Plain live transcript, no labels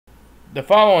The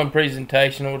following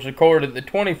presentation was recorded at the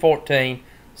 2014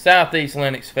 SouthEast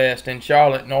LinuxFest in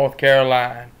Charlotte, North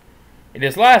Carolina. It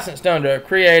is licensed under a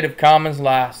Creative Commons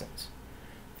license.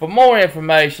 For more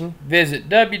information, visit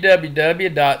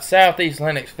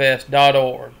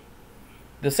www.southeastlinuxfest.org.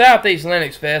 The SouthEast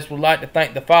LinuxFest would like to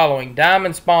thank the following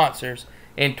diamond sponsors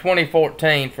in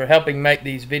 2014 for helping make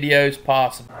these videos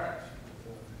possible.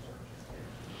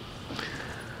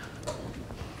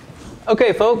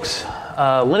 Okay, folks,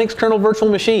 Linux kernel virtual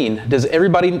machine. Does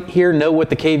everybody here know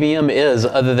what the KVM is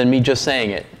other than me just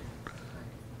saying it?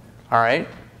 All right.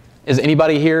 Is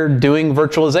anybody here doing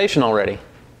virtualization already?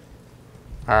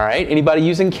 All right. Anybody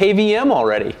using KVM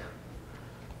already?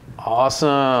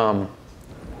 Awesome.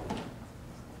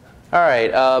 All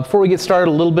right. Before we get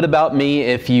started, a little bit about me.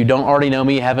 If you don't already know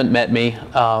me, haven't met me,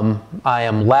 I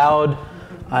am loud.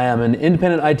 I am an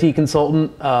independent IT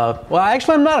consultant. Well,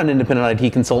 actually, I'm not an independent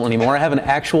IT consultant anymore. I have an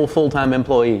actual full-time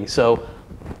employee, so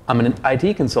I'm an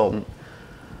IT consultant.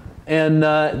 And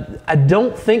I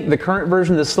don't think the current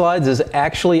version of the slides is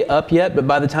actually up yet, but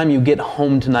by the time you get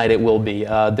home tonight, it will be.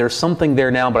 There's something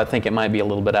there now, but I think it might be a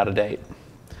little bit out of date.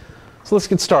 So let's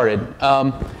get started.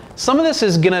 Some of this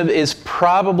is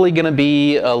probably gonna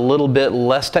be a little bit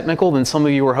less technical than some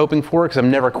of you were hoping for, because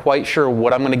I'm never quite sure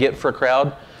what I'm gonna get for a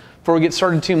crowd. Before we get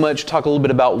started too much, talk a little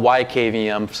bit about why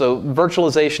KVM. So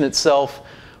virtualization itself,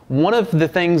 one of the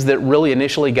things that really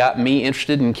initially got me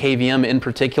interested in KVM in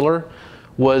particular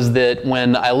was that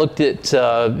when I looked at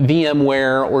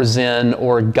VMware or Xen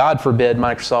or, God forbid,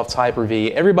 Microsoft's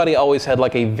Hyper-V, everybody always had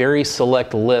like a very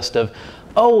select list of,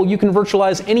 oh, you can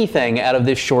virtualize anything out of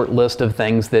this short list of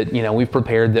things that we've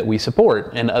prepared that we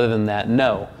support, and other than that,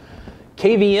 no.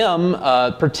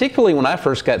 KVM, particularly when I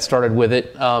first got started with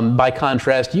it, by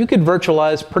contrast, you could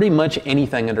virtualize pretty much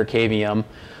anything under KVM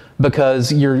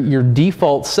because your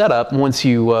default setup, once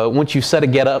you set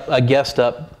a guest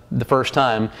up the first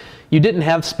time, you didn't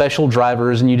have special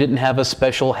drivers and you didn't have a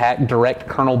special hack direct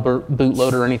kernel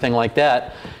bootloader or anything like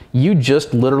that. You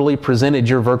just literally presented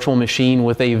your virtual machine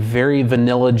with a very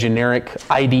vanilla generic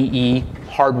IDE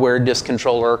hardware disk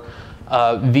controller,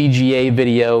 VGA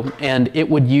video, and it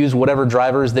would use whatever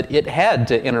drivers that it had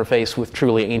to interface with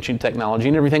truly ancient technology,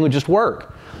 and everything would just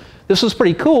work. This was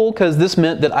pretty cool because this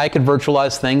meant that I could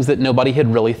virtualize things that nobody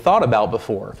had really thought about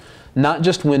before. Not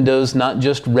just Windows, not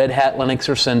just Red Hat Linux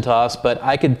or CentOS, but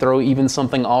I could throw even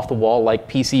something off the wall like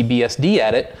PCBSD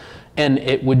at it, and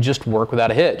it would just work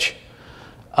without a hitch.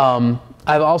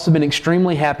 I've also been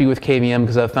extremely happy with KVM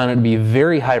because I've found it to be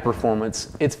very high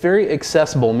performance. It's very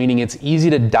accessible, meaning it's easy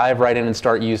to dive right in and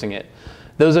start using it.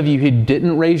 Those of you who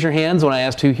didn't raise your hands when I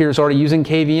asked who here is already using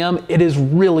KVM, it is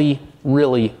really,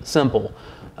 really simple.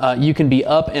 You can be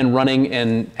up and running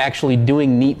and actually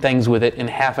doing neat things with it in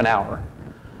half an hour.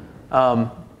 One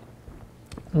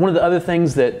of the other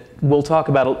things that we'll talk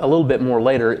about a little bit more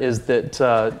later is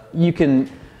that you can.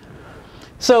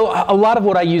 So a lot of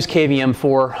what I use KVM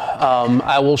for,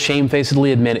 I will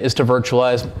shamefacedly admit, is to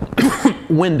virtualize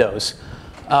Windows.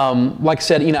 Like I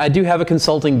said, I do have a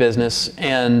consulting business,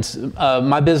 and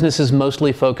my business is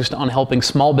mostly focused on helping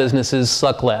small businesses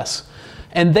suck less.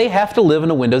 And they have to live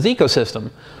in a Windows ecosystem.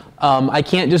 I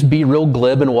can't just be real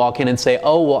glib and walk in and say,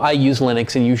 oh, well, I use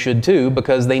Linux and you should too,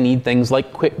 because they need things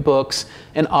like QuickBooks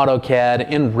and AutoCAD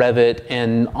and Revit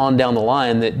and on down the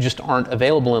line that just aren't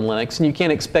available in Linux. And you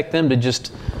can't expect them to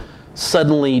just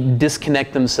suddenly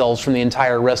disconnect themselves from the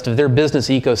entire rest of their business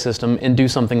ecosystem and do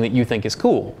something that you think is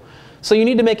cool. So you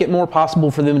need to make it more possible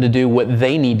for them to do what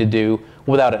they need to do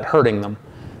without it hurting them.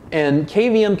 And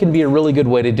KVM can be a really good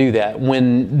way to do that.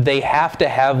 When they have to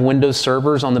have Windows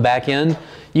servers on the back end,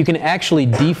 you can actually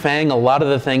defang a lot of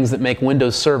the things that make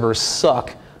Windows servers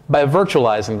suck by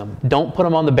virtualizing them. Don't put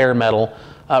them on the bare metal,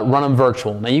 run them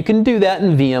virtual. Now you can do that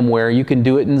in VMware, you can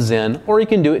do it in Xen, or you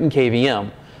can do it in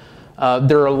KVM.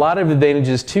 There are a lot of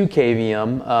advantages to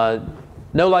KVM.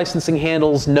 No licensing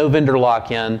handles, no vendor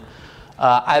lock-in.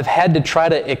 I've had to try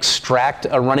to extract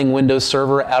a running Windows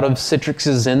server out of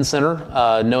Citrix's Xen Center.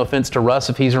 No offense to Russ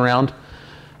if he's around.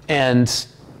 And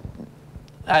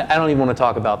I don't even want to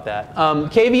talk about that.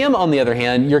 KVM, on the other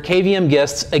hand, your KVM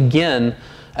guests, again,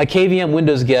 a KVM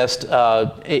Windows guest, you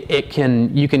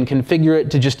can configure it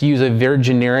to just use a very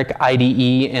generic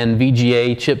IDE and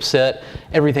VGA chipset.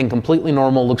 Everything completely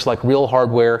normal, looks like real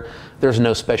hardware. There's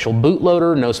no special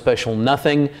bootloader, no special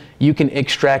nothing. You can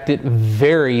extract it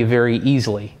very, very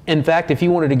easily. In fact, if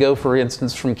you wanted to go, for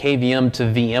instance, from KVM to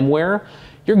VMware,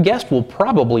 your guest will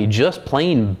probably just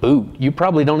plain boot. You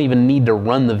probably don't even need to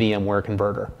run the VMware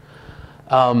converter.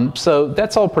 So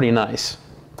that's all pretty nice.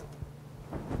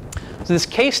 So this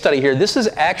case study here, this is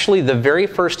actually the very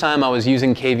first time I was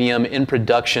using KVM in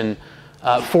production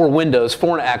for Windows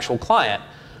for an actual client.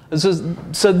 This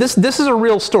is a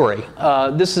real story.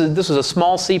 This is a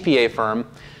small CPA firm,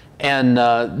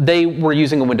 and they were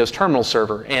using a Windows terminal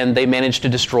server, and they managed to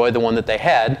destroy the one that they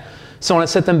had. So when I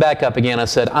set them back up again, I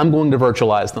said, I'm going to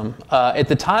virtualize them. At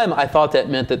the time, I thought that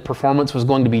meant that performance was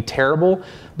going to be terrible,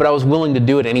 but I was willing to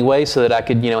do it anyway so that I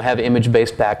could, have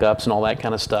image-based backups and all that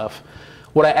kind of stuff.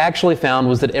 What I actually found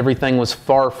was that everything was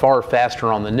far, far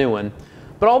faster on the new one.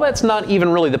 But all that's not even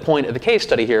really the point of the case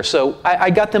study here. So I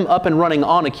got them up and running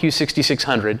on a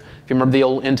Q6600, if you remember the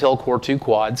old Intel Core 2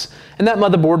 quads, and that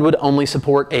motherboard would only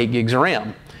support 8 gigs of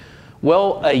RAM.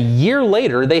 Well, a year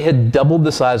later, they had doubled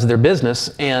the size of their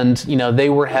business, and they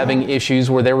were having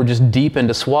issues where they were just deep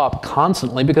into swap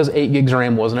constantly because 8 gigs of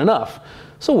RAM wasn't enough.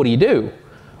 So what do?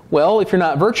 Well, if you're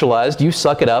not virtualized, you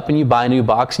suck it up and you buy a new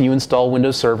box and you install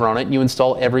Windows Server on it and you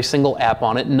install every single app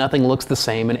on it and nothing looks the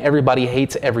same and everybody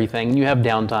hates everything and you have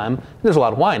downtime. And there's a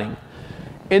lot of whining.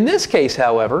 In this case,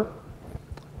 however,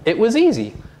 it was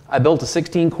easy. I built a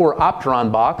 16-core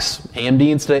Opteron box, AMD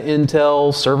instead of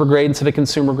Intel, server grade instead of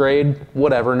consumer grade,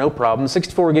 whatever, no problem,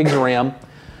 64 gigs of RAM.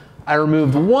 I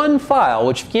removed one file,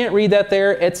 which if you can't read that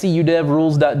there, etc udev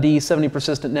rules.d 70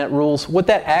 persistent net rules. What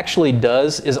that actually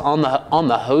does is on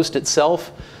the host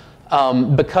itself,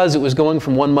 because it was going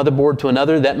from one motherboard to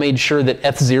another, that made sure that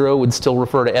F0 would still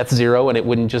refer to F0 and it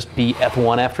wouldn't just be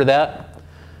F1 after that.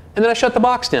 And then I shut the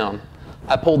box down.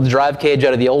 I pulled the drive cage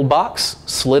out of the old box,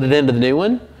 slid it into the new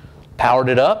one, powered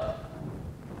it up,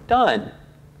 done.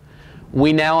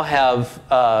 We now have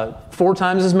 4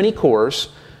 times as many cores.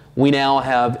 We now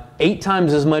have 8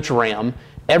 times as much RAM.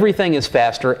 Everything is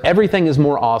faster. Everything is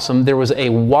more awesome. There was a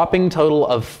whopping total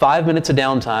of 5 minutes of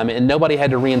downtime, and nobody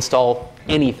had to reinstall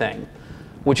anything,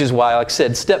 which is why, like I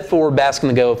said, step forward, bask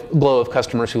in the glow of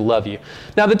customers who love you.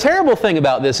 Now, the terrible thing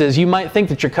about this is you might think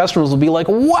that your customers will be like,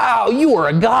 wow, you are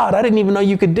a god. I didn't even know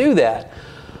you could do that.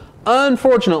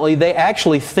 Unfortunately, they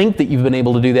actually think that you've been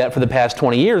able to do that for the past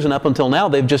 20 years, and up until now,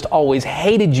 they've just always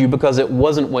hated you because it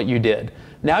wasn't what you did.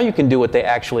 Now you can do what they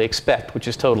actually expect, which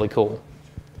is totally cool.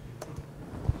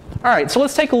 All right, so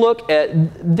let's take a look at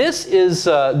this is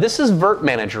Virt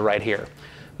Manager right here.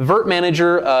 Virt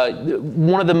Manager,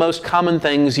 one of the most common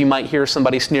things you might hear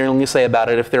somebody sneeringly say about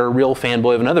it if they're a real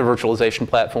fanboy of another virtualization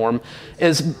platform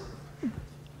is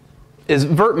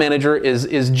Virt Manager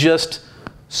is just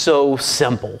so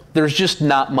simple. There's just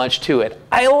not much to it.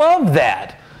 I love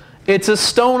that. It's a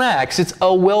stone axe. It's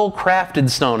a well-crafted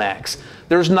stone axe.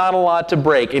 There's not a lot to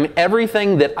break, and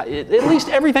everything that, at least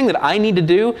everything that I need to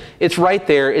do, it's right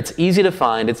there. It's easy to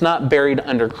find. It's not buried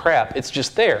under crap. It's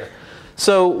just there.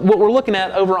 So what we're looking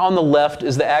at over on the left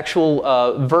is the actual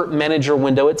Virt Manager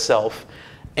window itself,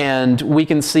 and we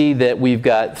can see that we've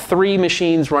got 3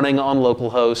 machines running on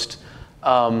localhost.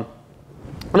 And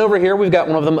over here, we've got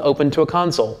one of them open to a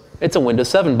console. It's a Windows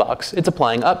 7 box. It's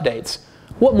applying updates.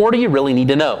 What more do you really need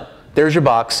to know? There's your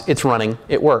box. It's running.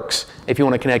 It works. If you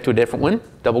want to connect to a different one,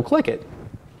 double-click it.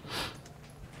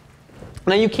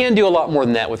 Now, you can do a lot more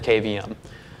than that with KVM.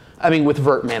 I mean, with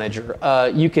Virt Manager.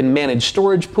 You can manage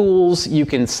storage pools. You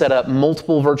can set up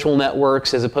multiple virtual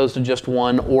networks as opposed to just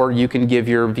one, or you can give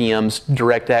your VMs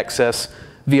direct access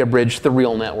via bridge to the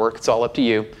real network. It's all up to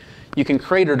you. You can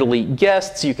create or delete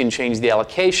guests. You can change the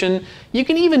allocation. You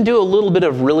can even do a little bit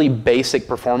of really basic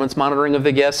performance monitoring of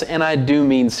the guests, and I do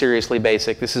mean seriously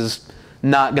basic. This is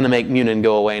not going to make Munin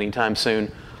go away anytime soon,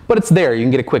 but it's there. You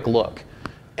can get a quick look.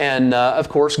 And of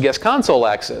course, guest console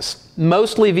access,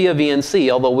 mostly via VNC,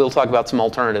 although we'll talk about some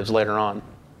alternatives later on.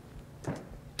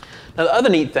 Now, the other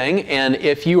neat thing, and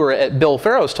if you were at Bill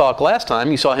Farrow's talk last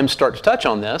time, you saw him start to touch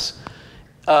on this,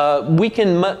 we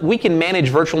can manage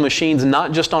virtual machines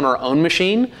not just on our own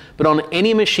machine, but on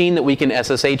any machine that we can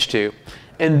SSH to.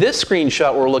 In this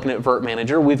screenshot, we're looking at Virt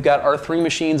Manager. We've got our 3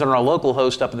 machines on our local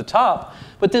host up at the top,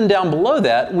 but then down below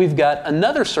that, we've got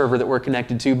another server that we're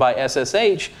connected to by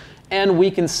SSH, and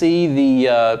we can see we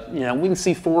can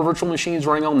see 4 virtual machines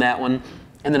running on that one,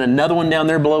 and then another one down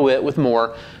there below it with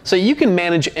more. So you can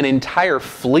manage an entire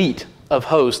fleet of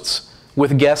hosts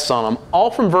with guests on them,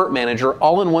 all from Virt Manager,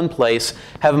 all in one place,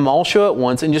 have them all show at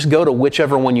once, and just go to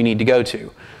whichever one you need to go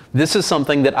to. This is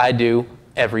something that I do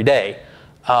every day.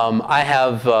 I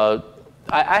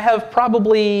have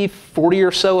probably 40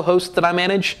 or so hosts that I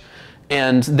manage,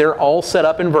 and they're all set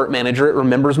up in Virt Manager. It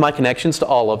remembers my connections to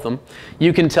all of them.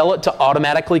 You can tell it to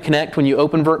automatically connect when you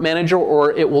open Virt Manager,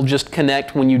 or it will just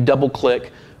connect when you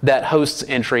double-click that host's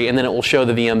entry, and then it will show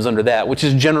the VMs under that, which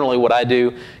is generally what I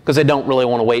do, because I don't really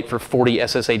want to wait for 40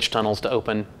 SSH tunnels to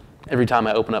open every time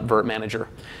I open up Virt Manager.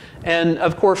 And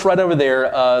of course, right over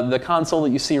there, the console that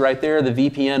you see right there, the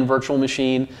VPN virtual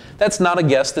machine, that's not a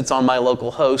guest that's on my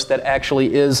local host. That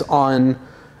actually is on,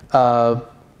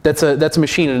 that's a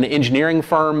machine in an engineering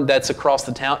firm that's across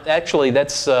the town. Actually,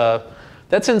 that's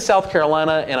in South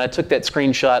Carolina, and I took that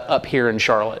screenshot up here in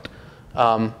Charlotte.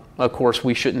 Of course,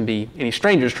 we shouldn't be any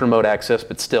strangers to remote access,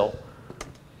 but still.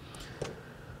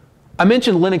 I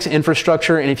mentioned Linux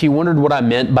infrastructure, and if you wondered what I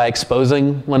meant by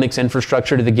exposing Linux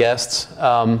infrastructure to the guests,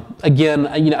 again,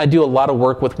 I do a lot of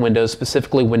work with Windows,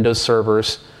 specifically Windows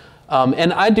servers,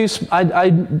 and I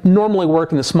normally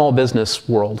work in the small business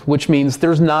world, which means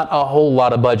there's not a whole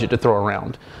lot of budget to throw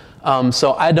around.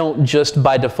 So I don't just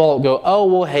by default go, oh,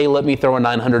 well, hey, let me throw a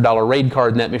 $900 RAID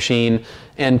card in that machine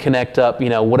and connect up,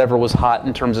 whatever was hot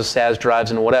in terms of SAS drives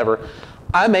and whatever.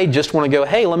 I may just want to go,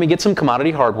 hey, let me get some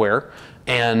commodity hardware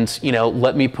and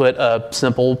let me put a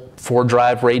simple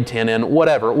 4-drive RAID 10 in,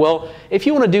 whatever. Well, if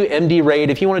you want to do MD RAID,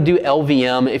 if you want to do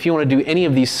LVM, if you want to do any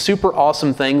of these super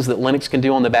awesome things that Linux can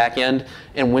do on the back end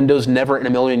and Windows never in a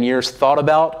million years thought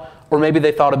about, or maybe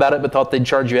they thought about it but thought they'd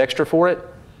charge you extra for it,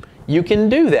 you can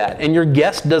do that. And your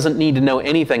guest doesn't need to know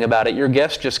anything about it. Your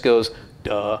guest just goes,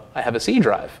 duh, I have a C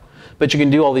drive. But you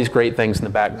can do all these great things in the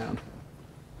background.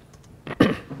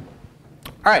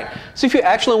 All right, so if you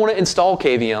actually want to install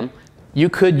KVM, you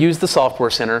could use the Software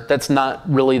Center. That's not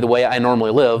really the way I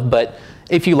normally live, but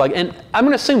if you like, and I'm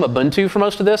going to assume Ubuntu for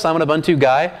most of this. I'm an Ubuntu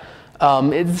guy.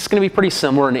 It's going to be pretty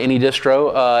similar in any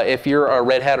distro. If you're a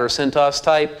Red Hat or CentOS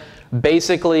type,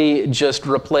 basically just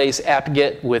replace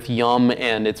apt-get with yum,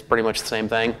 and it's pretty much the same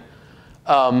thing.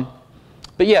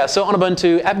 But yeah, so on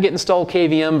Ubuntu, apt-get install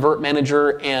KVM, virt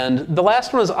manager, and the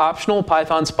last one is optional,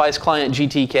 Python Spice Client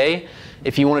GTK.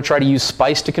 If you want to try to use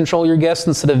Spice to control your guests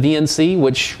instead of VNC,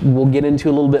 which we'll get into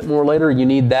a little bit more later, you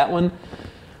need that one.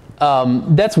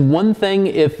 That's one thing,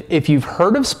 if you've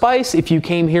heard of Spice, if you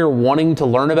came here wanting to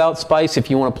learn about Spice, if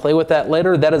you want to play with that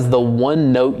later, that is the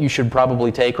one note you should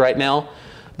probably take right now,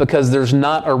 because there's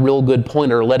not a real good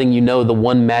pointer letting you know the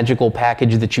one magical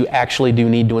package that you actually do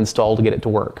need to install to get it to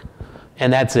work.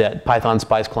 And that's it, Python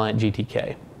Spice Client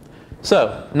GTK.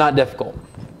 So, not difficult.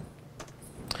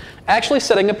 Actually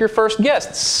setting up your first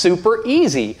guest, super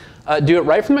easy. Do it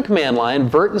right from the command line,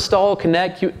 virt install,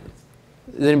 connect. Is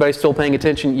anybody still paying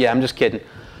attention? Yeah, I'm just kidding.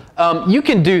 You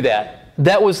can do that.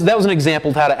 That was an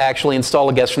example of how to actually install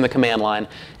a guest from the command line.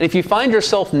 And if you find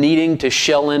yourself needing to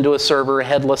shell into a server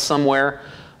headless somewhere,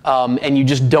 and you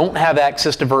just don't have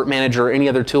access to virt manager or any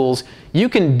other tools, you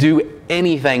can do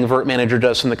anything virt manager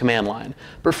does from the command line.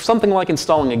 But for something like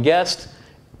installing a guest,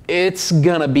 it's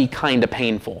gonna be kind of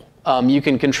painful. You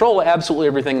can control absolutely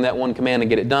everything in that one command and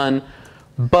get it done,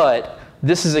 but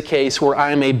this is a case where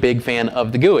I'm a big fan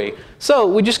of the GUI. So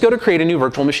we just go to create a new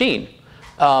virtual machine.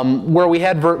 Where we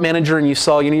had virt manager and you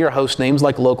saw your host names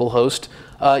like localhost,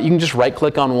 you can just right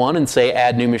click on one and say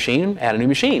add new machine, add a new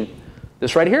machine.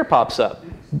 This right here pops up.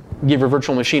 Give your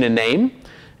virtual machine a name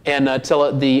and tell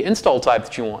it the install type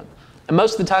that you want. And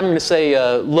most of the time I'm going to say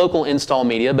local install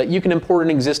media, but you can import an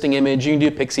existing image, you can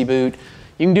do Pixie boot,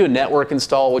 you can do a network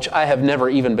install, which I have never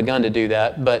even begun to do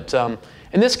that. But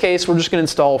in this case, we're just going to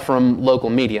install from local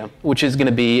media, which is going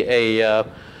to be we're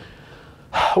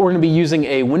going to be using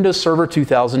a Windows Server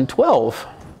 2012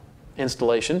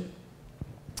 installation.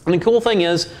 And the cool thing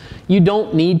is, you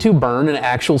don't need to burn an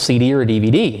actual CD or a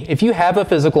DVD. If you have a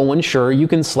physical one, sure, you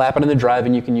can slap it in the drive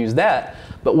and you can use that.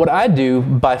 But what I do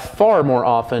by far more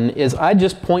often is I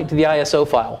just point to the ISO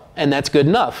file, and that's good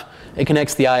enough. It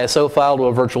connects the ISO file to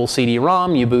a virtual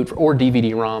CD-ROM, you boot, or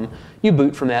DVD-ROM. You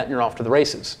boot from that and you're off to the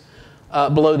races.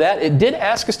 Below that, it did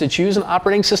ask us to choose an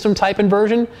operating system type and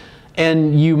version.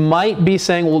 And you might be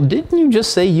saying, well, didn't you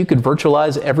just say you could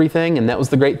virtualize everything and that was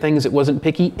the great thing is it wasn't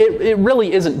picky? It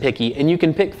really isn't picky, and you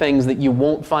can pick things that you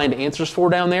won't find answers for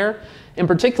down there. In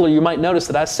particular, you might notice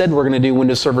that I said we're going to do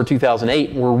Windows Server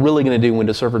 2008, and we're really going to do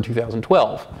Windows Server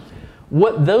 2012.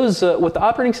 What the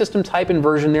operating system type and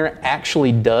version there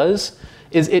actually does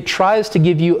is it tries to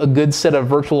give you a good set of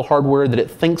virtual hardware that it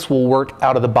thinks will work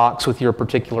out of the box with your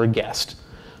particular guest.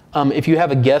 If you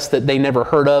have a guest that they never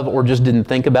heard of or just didn't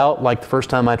think about, like the first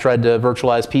time I tried to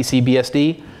virtualize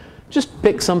PCBSD, just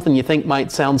pick something you think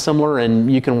might sound similar and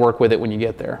you can work with it when you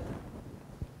get there.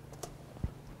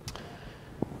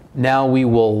 Now we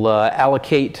will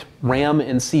allocate RAM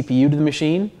and CPU to the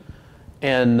machine.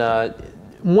 And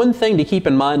one thing to keep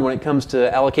in mind when it comes to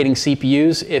allocating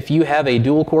CPUs, if you have a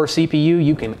dual-core CPU,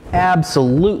 you can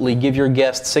absolutely give your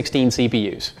guest 16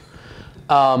 CPUs.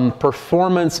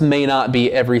 Performance may not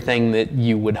be everything that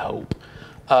you would hope.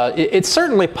 It's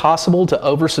certainly possible to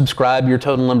oversubscribe your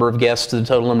total number of guests to the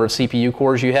total number of CPU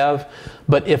cores you have,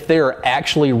 but if they're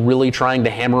actually really trying to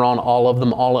hammer on all of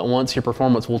them all at once, your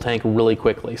performance will tank really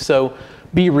quickly. So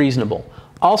be reasonable.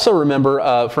 Also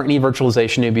remember, for any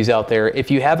virtualization newbies out there, if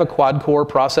you have a quad-core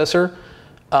processor,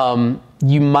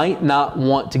 you might not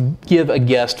want to give a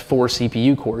guest 4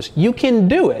 CPU cores. You can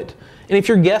do it. And if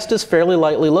your guest is fairly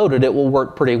lightly loaded, it will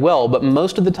work pretty well. But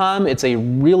most of the time, it's a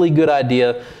really good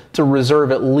idea to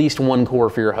reserve at least 1 core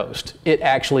for your host. It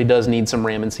actually does need some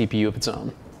RAM and CPU of its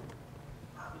own.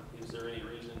 Is there any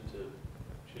reason to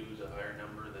choose a higher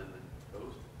number than the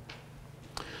host?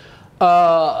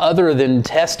 Other than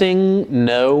testing,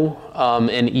 no.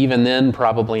 And even then,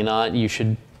 probably not. You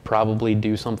should probably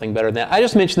do something better than that. I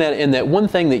just mentioned that in that one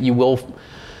thing that you will...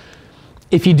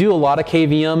 If you do a lot of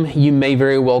KVM, you may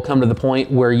very well come to the point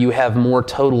where you have more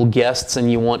total guests and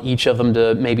you want each of them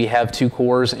to maybe have 2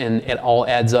 cores, and it all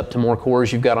adds up to more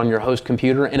cores you've got on your host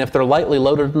computer. And if they're lightly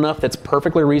loaded enough, that's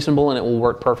perfectly reasonable and it will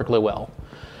work perfectly well.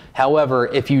 However,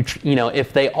 if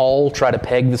if they all try to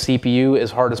peg the CPU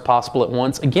as hard as possible at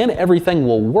once, again, everything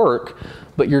will work,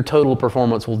 but your total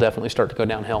performance will definitely start to go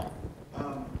downhill.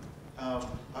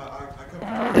 I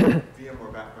come from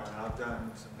VMware background, and I've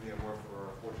done some VMware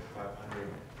for Fortune 500,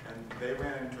 and they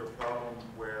ran into a problem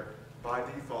where, by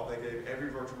default, they gave every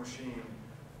virtual machine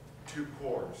 2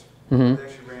 cores. What they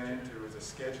actually ran into is a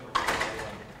scheduling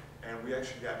problem, and we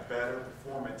actually got better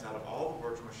performance out of all the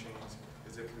virtual machines,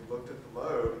 is if we looked at the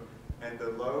load, and the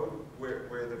load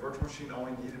where the virtual machine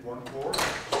only needed 1 core,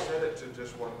 set it to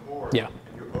just 1 core, Yeah.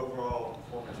 and your overall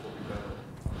performance will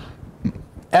be better.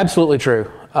 Absolutely true.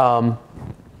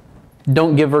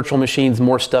 Don't give virtual machines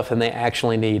more stuff than they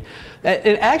actually need.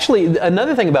 And actually,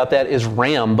 another thing about that is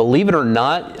RAM. Believe it or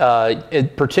not,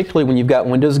 particularly when you've got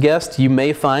Windows guests, you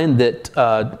may find that,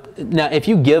 now if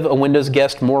you give a Windows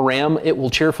guest more RAM, it will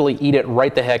cheerfully eat it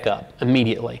right the heck up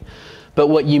immediately. But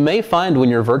what you may find when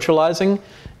you're virtualizing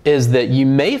is that you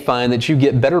may find that you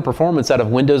get better performance out of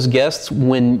Windows guests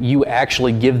when you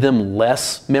actually give them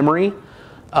less memory.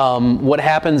 What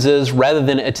happens is, rather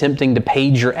than attempting to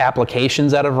page your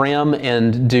applications out of RAM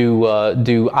and do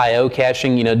I/O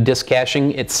caching, disk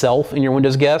caching itself in your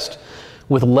Windows guest,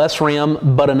 with less RAM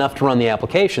but enough to run the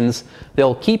applications,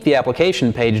 they'll keep the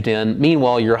application paged in.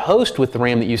 Meanwhile, your host with the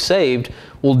RAM that you saved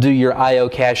will do your I/O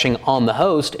caching on the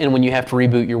host, and when you have to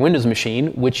reboot your Windows machine,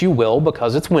 which you will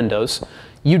because it's Windows,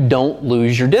 you don't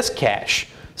lose your disk cache.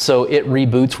 So it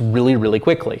reboots really, really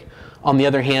quickly. On the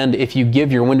other hand, if you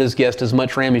give your Windows guest as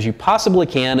much RAM as you possibly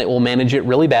can, it will manage it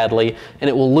really badly, and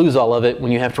it will lose all of it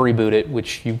when you have to reboot it,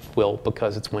 which you will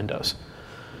because it's Windows.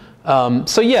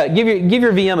 So yeah, give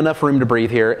your VM enough room to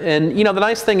breathe here. And the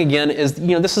nice thing again is,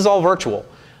 this is all virtual.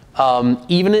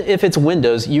 Even if it's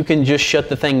Windows, you can just shut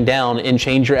the thing down and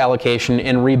change your allocation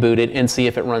and reboot it and see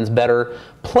if it runs better.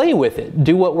 Play with it.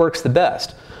 Do what works the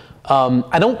best.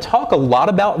 I don't talk a lot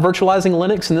about virtualizing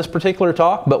Linux in this particular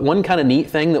talk, but one kind of neat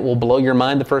thing that will blow your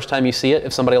mind the first time you see it,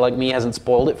 if somebody like me hasn't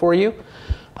spoiled it for you,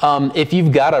 if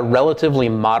you've got a relatively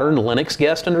modern Linux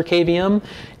guest under KVM,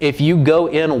 if you go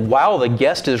in while the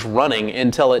guest is running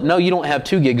and tell it, no, you don't have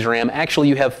 2 gigs of RAM, actually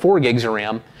you have 4 gigs of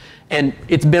RAM, and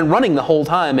it's been running the whole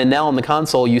time, and now on the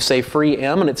console you say free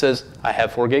M, and it says, I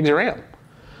have 4 gigs of RAM.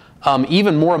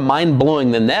 Even more mind-blowing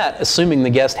than that, assuming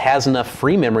the guest has enough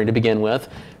free memory to begin with,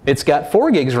 it's got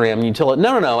 4 gigs RAM, and you tell it,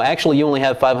 no, actually you only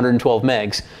have 512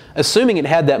 megs. Assuming it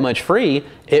had that much free,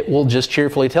 it will just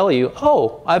cheerfully tell you,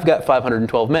 oh, I've got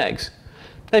 512 megs.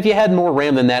 And if you had more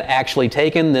RAM than that actually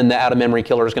taken, then the out-of-memory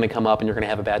killer is going to come up and you're going to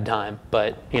have a bad time.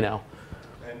 But, And VMware, you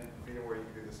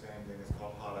can do the same thing. It's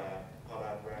called hot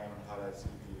add RAM, hot add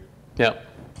CPU. Yep.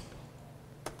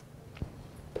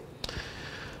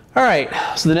 All right,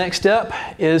 so the next step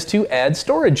is to add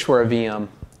storage for a VM.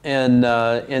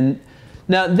 And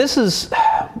now this is,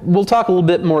 we'll talk a little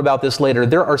bit more about this later.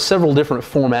 There are several different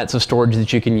formats of storage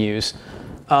that you can use.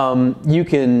 You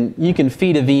can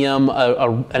feed a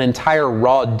VM an entire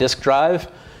raw disk drive.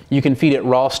 You can feed it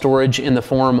raw storage in the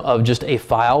form of just a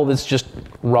file that's just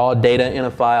raw data in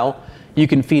a file. You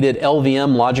can feed it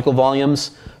LVM, logical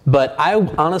volumes. But I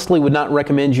honestly would not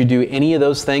recommend you do any of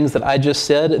those things that I just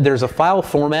said. There's a file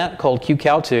format called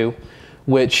QCOW2,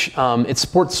 which it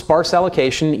supports sparse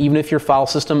allocation, even if your file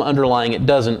system underlying it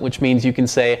doesn't, which means you can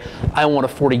say, I want a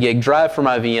 40 gig drive for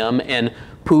my VM, and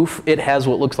poof, it has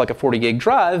what looks like a 40 gig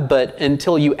drive, but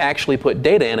until you actually put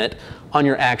data in it on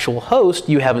your actual host,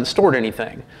 you haven't stored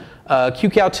anything.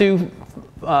 QCOW2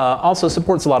 also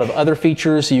supports a lot of other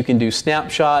features. You can do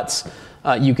snapshots.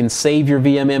 You can save your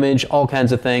VM image, all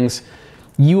kinds of things.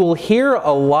 You will hear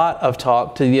a lot of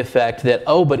talk to the effect that,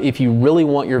 oh, but if you really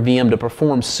want your VM to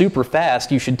perform super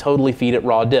fast, you should totally feed it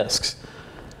raw disks.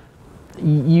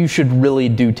 You should really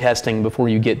do testing before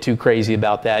you get too crazy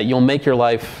about that. You'll make your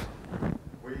life...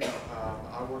 I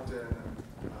worked in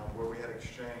where we had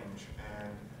Exchange,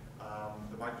 and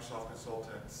the Microsoft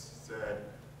consultants said,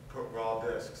 put raw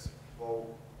disks. Well,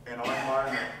 in our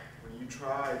environment, when you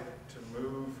try to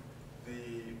move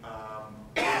the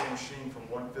virtual machine from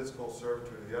one physical server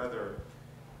to the other,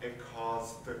 it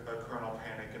caused a kernel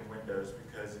panic in Windows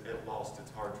because it lost its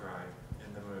hard drive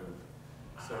in the move.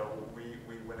 So we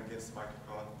went against the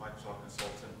Microsoft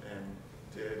consultant and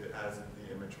did as in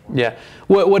the image form. Yeah.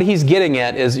 What he's getting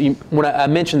at is, when I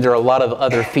mentioned there are a lot of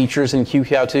other features in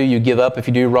QCOW2 you give up if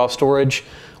you do raw storage.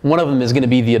 One of them is going to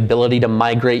be the ability to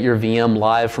migrate your VM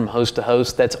live from host to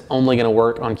host. That's only going to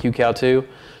work on QCOW2.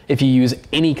 If you use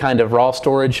any kind of raw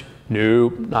storage,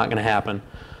 nope, not going to happen.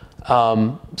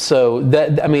 So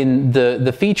that, I mean,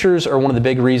 the features are one of the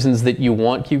big reasons that you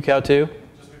want QCOW2.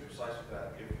 Just to be precise with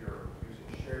that, if you're using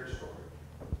shared storage.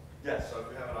 Yes. So if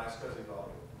you have an iSCSI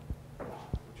volume, what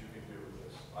you can do with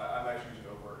this. I'm actually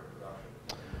using over in production.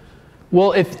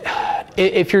 Well,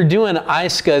 if you're doing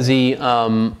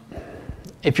iSCSI,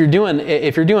 if you're doing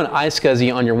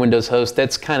iSCSI on your Windows host,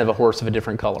 that's kind of a horse of a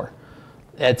different color.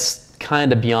 That's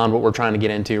kind of beyond what we're trying to get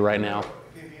into right now.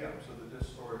 KVM, so the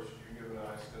disk storage, you give it an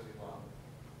iSCSI volume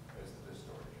as the disk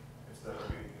storage instead of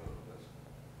being a local disk,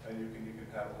 and you can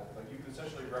have the whole thing. You can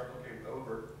essentially replicate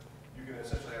over. You can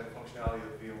essentially have the functionality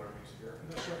of VMware vSphere.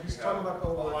 He's talking about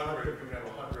over 100. You can have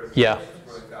 100. Yeah.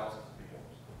 Running thousands of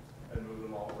VMs and move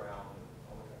them all around and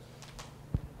all that kind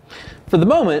of stuff. For the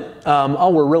moment,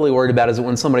 all we're really worried about is that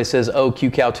when somebody says, oh,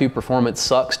 QCOW2 performance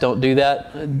sucks, don't do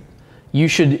that. You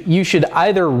should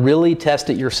either really test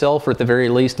it yourself, or at the very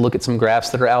least look at some graphs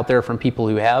that are out there from people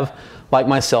who have, like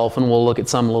myself, and we'll look at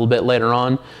some a little bit later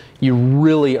on. You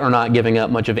really are not giving up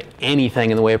much of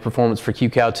anything in the way of performance for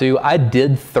QCOW2. I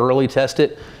did thoroughly test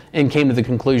it and came to the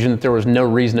conclusion that there was no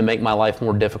reason to make my life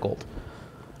more difficult.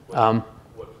 What's the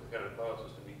kind of file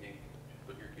system you think to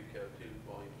put your QCOW2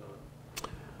 volumes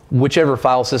on? Whichever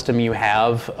file system you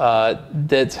have,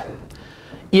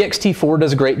 ext4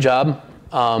 does a great job.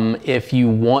 If you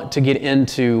want to get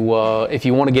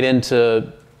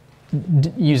into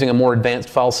using a more advanced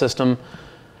file system,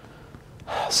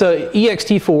 so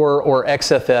ext4 or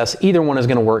XFS, either one is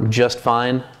going to work just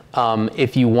fine.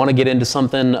 If you want to get into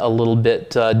something a little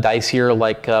bit dicier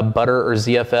like Butter or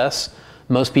ZFS,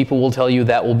 most people will tell you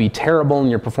that will be terrible and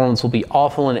your performance will be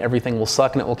awful and everything will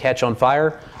suck and it will catch on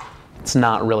fire. It's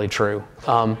not really true.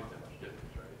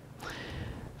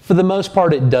 For the most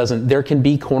part, it doesn't. There can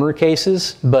be corner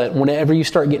cases, but whenever you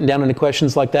start getting down into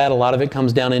questions like that, a lot of it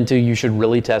comes down into you should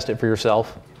really test it for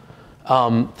yourself.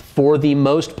 For the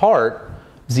most part,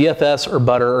 ZFS or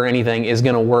Butter or anything is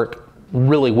going to work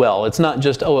really well. It's not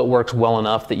just, oh, it works well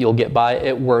enough that you'll get by.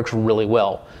 It works really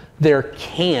well. There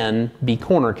can be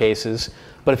corner cases,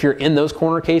 but if you're in those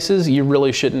corner cases, you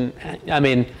really shouldn't. I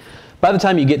mean, by the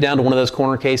time you get down to one of those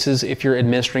corner cases, if you're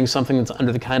administering something that's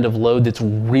under the kind of load that's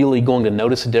really going to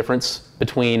notice a difference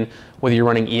between whether you're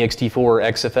running ext4 or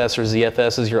XFS or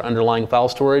ZFS as your underlying file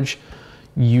storage,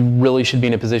 you really should be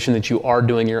in a position that you are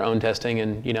doing your own testing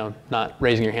and, you know, not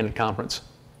raising your hand at conference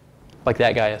like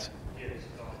that guy is. Yes.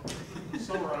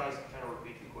 Summarize and kind of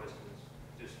repeat the questions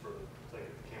just for the sake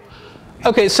of the camera.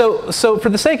 Okay, so for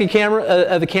the sake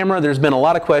of the camera, there's been a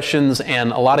lot of questions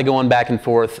and a lot of going back and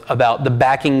forth about the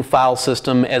backing file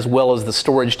system as well as the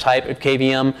storage type of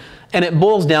KVM, and it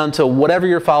boils down to whatever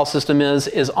your file system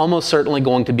is almost certainly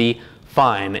going to be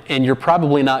fine, and you're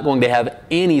probably not going to have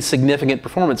any significant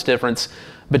performance difference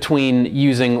between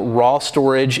using raw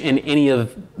storage in any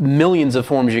of millions of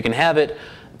forms you can have it,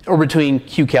 or between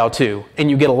QCOW2. And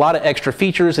you get a lot of extra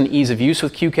features and ease of use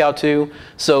with QCOW2,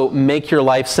 so make your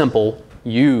life simple,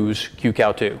 use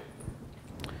QCOW2.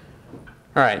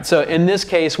 All right, so in this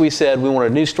case we said we want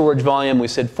a new storage volume, we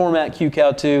said format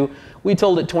QCOW2, we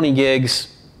told it 20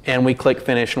 gigs, and we click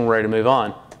finish and we're ready to move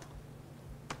on.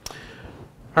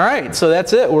 All right, so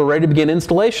that's it. We're ready to begin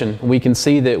installation. We can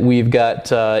see that we've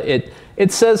got,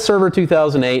 it says server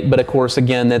 2008, but of course,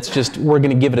 again, that's just, we're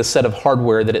going to give it a set of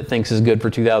hardware that it thinks is good for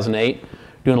 2008.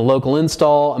 Doing a local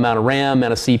install, amount of RAM,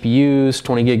 amount of CPUs,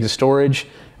 20 gigs of storage.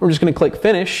 We're just going to click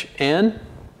finish and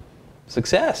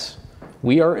success.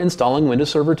 We are installing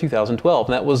Windows Server 2012.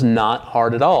 And that was not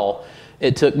hard at all.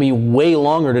 It took me way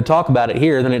longer to talk about it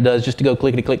here than it does just to go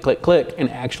clickety click, click, click, and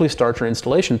actually start your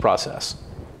installation process.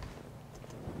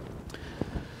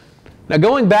 Now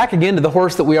going back again to the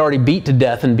horse that we already beat to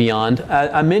death and beyond,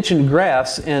 I mentioned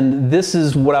graphs, and this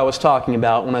is what I was talking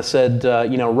about when I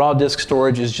said you know, raw disk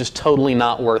storage is just totally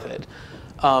not worth it.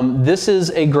 This is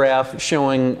a graph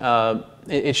showing,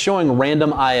 it's showing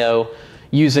random I/O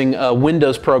using a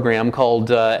Windows program called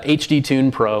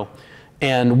HDTune Pro.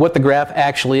 And what the graph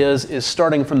actually is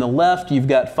starting from the left, you've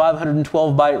got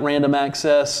 512 byte random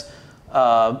access,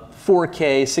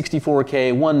 4K,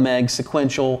 64K, 1 meg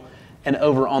sequential, and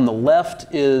over on the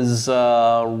left is read?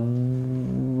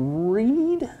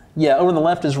 Yeah, over on the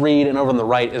left is read, and over on the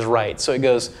right is write. So it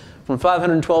goes from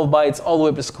 512 bytes all the way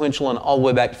up to sequential and all the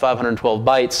way back to 512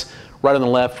 bytes. Right on the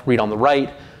left, read on the right.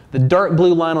 The dark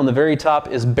blue line on the very top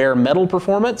is bare metal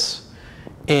performance.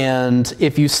 And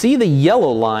if you see the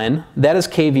yellow line, that is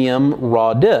KVM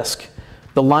raw disk.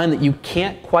 The line that you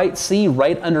can't quite see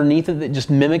right underneath it that just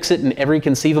mimics it in every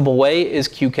conceivable way is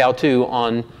QCOW2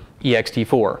 on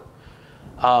ext4.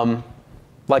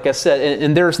 Like I said,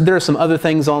 and there's some other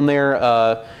things on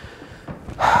there.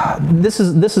 This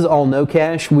is all no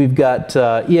cache. We've got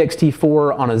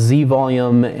ext4 on a Z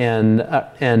volume and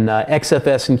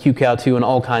XFS and QCOW2 and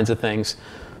all kinds of things.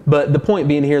 But the point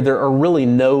being here, there are really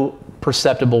no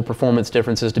perceptible performance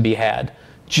differences to be had.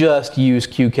 Just use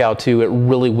QCOW2. It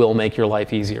really will make your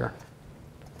life easier.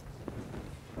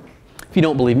 If you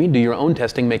don't believe me, do your own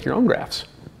testing, make your own graphs.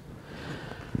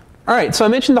 All right, so I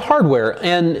mentioned the hardware,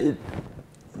 and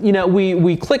you know,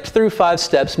 we clicked through 5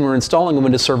 steps and we're installing a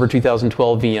Windows Server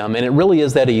 2012 VM, and it really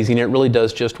is that easy, and it really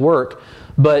does just work.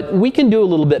 But we can do a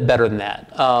little bit better than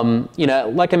that. You know,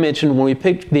 like I mentioned, when we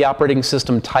picked the operating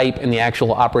system type and the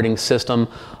actual operating system,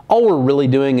 all we're really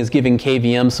doing is giving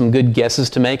KVM some good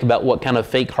guesses to make about what kind of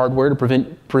fake hardware to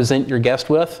present your guest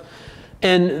with.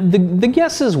 And the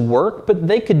guesses work, but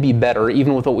they could be better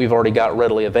even with what we've already got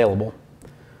readily available.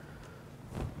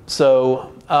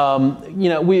 So, you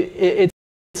know,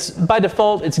 it's by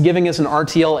default, it's giving us an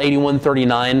RTL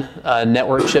 8139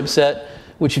 network chipset,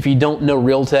 which if you don't know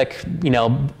Realtek, you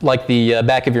know, like the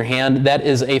back of your hand, that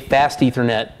is a fast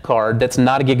Ethernet card. That's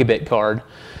not a gigabit card.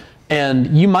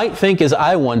 And you might think, as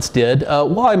I once did,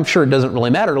 well, I'm sure it doesn't really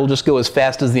matter. It'll just go as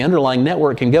fast as the underlying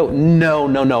network can go. No,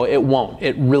 no, no, it won't.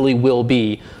 It really will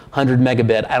be 100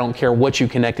 megabit. I don't care what you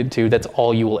connect it to. That's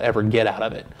all you will ever get out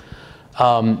of it.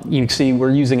 You can see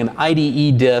we're using an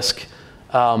IDE disk.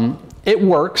 It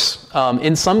works.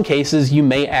 In some cases, you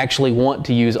may actually want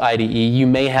to use IDE. You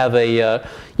may have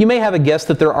a guess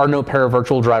that there are no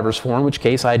paravirtual drivers for, in which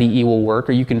case IDE will work,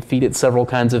 or you can feed it several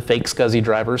kinds of fake SCSI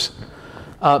drivers.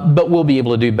 But we'll be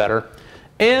able to do better.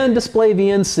 And display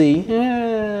VNC,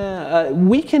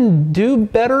 we can do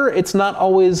better. It's not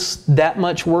always that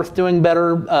much worth doing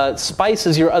better. Spice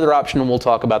is your other option, and we'll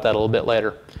talk about that a little bit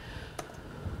later.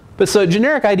 But so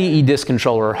generic IDE disk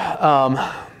controller,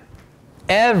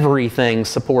 everything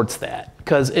supports that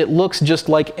because it looks just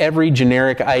like every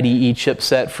generic IDE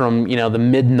chipset from, you know, the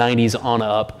mid-90s on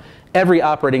up. Every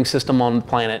operating system on the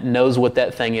planet knows what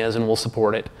that thing is and will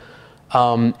support it.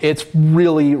 It's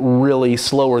really, really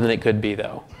slower than it could be,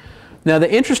 though. Now,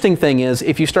 the interesting thing is,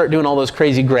 if you start doing all those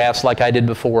crazy graphs like I did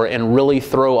before and really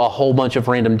throw a whole bunch of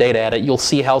random data at it, you'll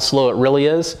see how slow it really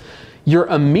is. Your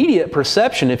immediate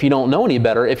perception, if you don't know any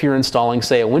better, if you're installing,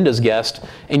 say, a Windows guest,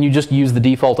 and you just use the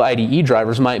default IDE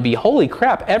drivers, might be, holy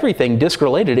crap, everything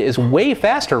disk-related is way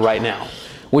faster right now,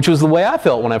 which was the way I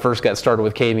felt when I first got started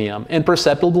with KVM, and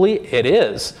perceptibly, it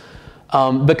is.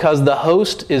 Because the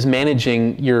host is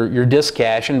managing your disk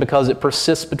cache, and because it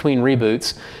persists between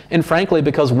reboots, and frankly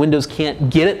because Windows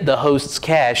can't get at the host's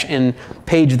cache and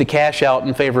page the cache out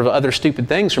in favor of other stupid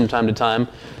things from time to time,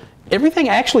 everything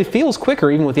actually feels quicker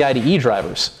even with the IDE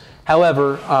drivers.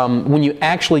 However, when you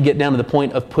actually get down to the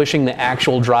point of pushing the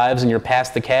actual drives and you're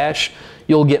past the cache,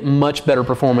 you'll get much better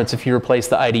performance if you replace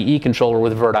the IDE controller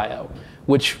with VirtIO,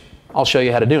 which I'll show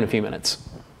you how to do in a few minutes.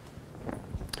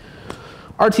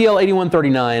 RTL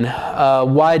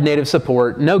 8139, wide native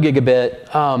support, no gigabit.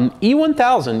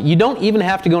 E1000, you don't even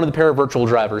have to go into the paravirtual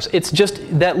drivers. It's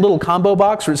just that little combo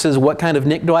box where it says, what kind of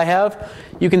NIC do I have?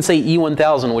 You can say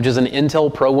E1000, which is an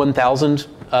Intel Pro 1000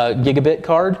 gigabit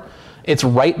card. It's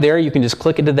right there. You can just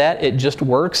click into that. It just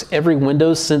works. Every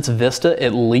Windows since Vista,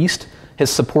 at least, has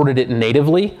supported it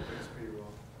natively.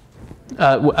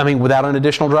 I mean, without an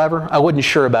additional driver? I wasn't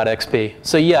sure about XP.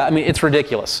 So yeah, I mean, it's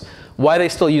ridiculous. Why they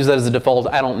still use that as the default,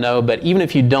 I don't know, but even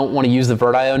if you don't want to use the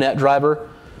VirtIO net driver,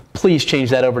 please change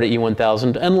that over to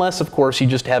E1000, unless, of course, you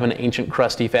just have an ancient,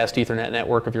 crusty, fast Ethernet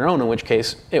network of your own, in which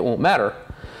case it won't matter.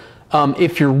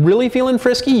 If you're really feeling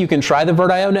frisky, you can try the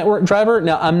VirtIO network driver.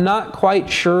 Now, I'm not quite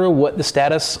sure what the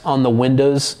status on the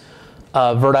Windows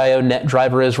VirtIO net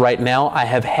driver is right now. I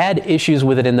have had issues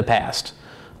with it in the past.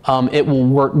 It will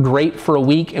work great for a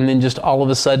week, and then just all of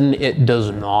a sudden it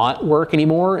does not work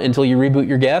anymore until you reboot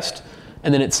your guest.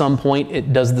 And then at some point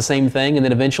it does the same thing, and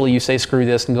then eventually you say screw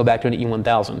this and go back to an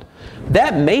E1000.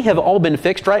 That may have all been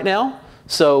fixed right now.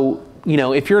 So, you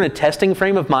know, if you're in a testing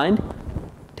frame of mind,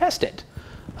 test it.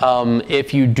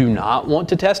 If you do not want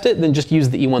to test it, then just use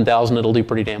the E1000. It'll do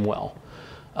pretty damn well.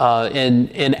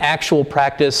 In actual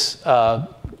practice,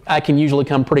 I can usually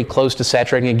come pretty close to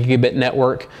saturating a gigabit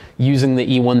network using the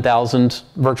E1000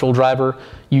 virtual driver.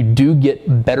 You do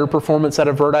get better performance out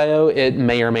of VirtIO. It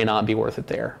may or may not be worth it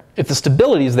there. If the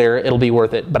stability is there, it'll be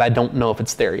worth it, but I don't know if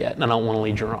it's there yet, and I don't want to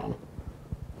lead you wrong.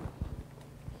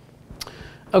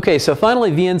 Okay, so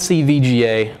finally, VNC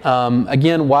VGA.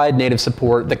 Again, wide native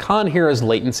support. The con here is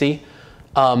latency.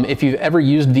 If you've ever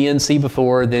used VNC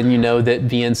before, then you know that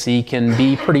VNC can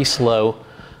be pretty slow.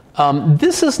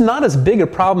 This is not as big a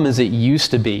problem as it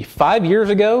used to be. 5 years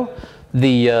ago,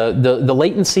 the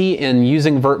latency in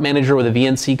using VirtManager with a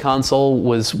VNC console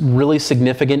was really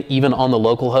significant even on the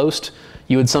local host.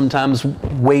 You would sometimes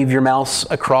wave your mouse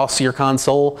across your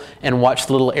console and watch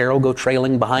the little arrow go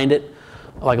trailing behind it,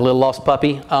 like a little lost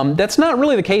puppy. That's not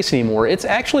really the case anymore. It's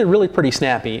actually really pretty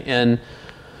snappy, and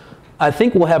I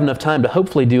think we'll have enough time to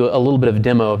hopefully do a little bit of a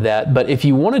demo of that. But if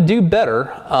you want to do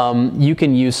better, you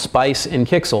can use Spice in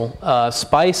Kixel.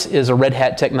 Spice is a Red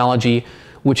Hat technology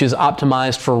which is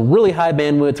optimized for really high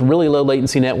bandwidth, really low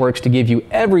latency networks to give you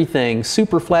everything,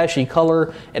 super flashy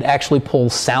color. It actually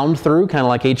pulls sound through, kind of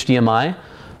like HDMI,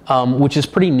 which is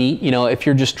pretty neat. You know, if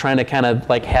you're just trying to kind of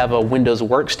like have a Windows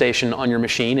workstation on your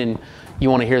machine and you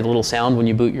want to hear the little sound when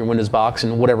you boot your Windows box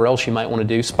and whatever else you might want to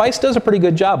do, Spice does a pretty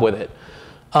good job with it.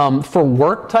 For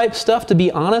work type stuff, to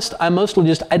be honest, I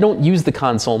don't use the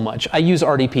console much. I use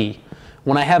RDP.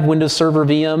 When I have Windows Server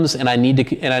VMs and I need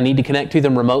to connect to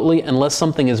them remotely, unless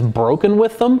something is broken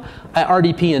with them, I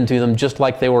RDP into them just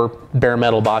like they were bare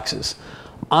metal boxes.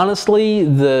 Honestly,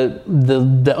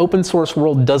 the open source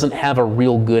world doesn't have a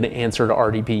real good answer to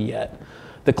RDP yet.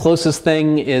 The closest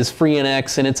thing is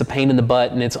FreeNX, and it's a pain in the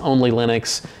butt, and it's only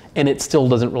Linux, and it still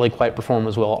doesn't really quite perform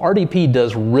as well. RDP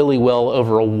does really well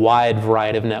over a wide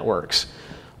variety of networks.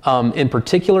 In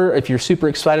particular, if you're super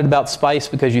excited about Spice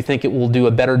because you think it will do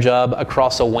a better job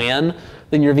across a WAN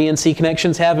than your VNC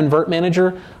connections have in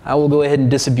VirtManager, I will go ahead and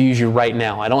disabuse you right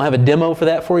now. I don't have a demo for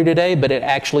that for you today, but it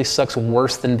actually sucks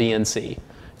worse than VNC.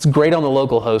 It's great on the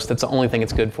local host. That's the only thing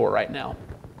it's good for right now.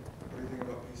 What do you think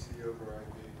about PC over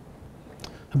IP?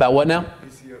 About what now?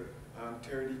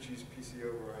 Teradici's PC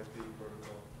over IP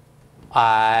protocol.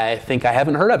 I think I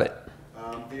haven't heard of it.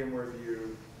 VMware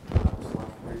View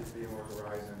VMware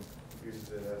Horizon uses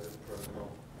it as a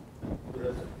protocol. But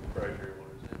that's a proprietary one,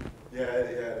 isn't it? Yeah,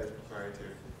 it is proprietary.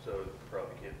 So it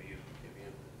probably can't be used with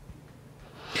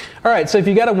KVM. All right, so if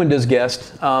you got a Windows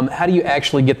guest, how do you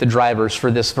actually get the drivers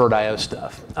for this VirtIO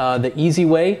stuff? The easy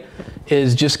way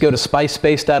is just go to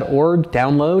spicespace.org,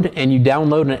 download, and you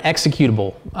download an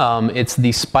executable. It's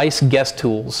the Spice Guest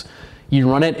Tools. You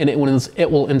run it, and it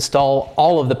will install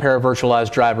all of the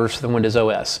paravirtualized drivers for the Windows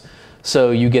OS.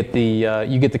 So you get the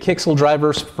Kixel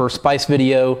drivers for Spice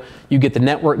Video. You get the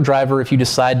network driver if you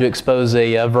decide to expose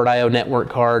a VirtIO network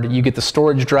card. You get the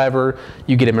storage driver.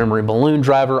 You get a memory balloon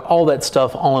driver. All that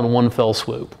stuff all in one fell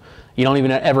swoop. You don't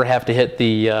even ever have to hit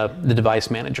the device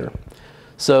manager.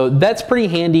 So that's pretty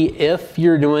handy if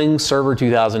you're doing Server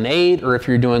 2008 or if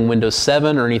you're doing Windows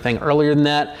 7 or anything earlier than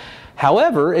that.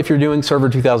 However, if you're doing Server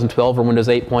 2012 or Windows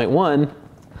 8.1,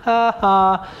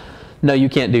 no, you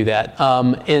can't do that.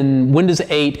 In Windows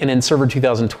 8 and in Server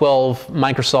 2012,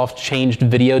 Microsoft changed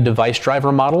video device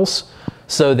driver models.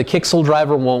 So the Kixel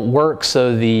driver won't work, so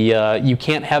you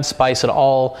can't have Spice at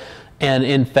all. And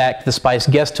in fact, the Spice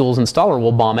Guest Tools installer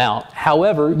will bomb out.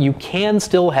 However, you can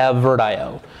still have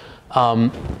VirtIO.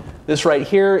 This right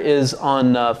here is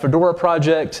on Fedora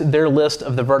Project, their list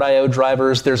of the VirtIO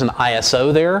drivers. There's an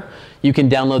ISO there. You can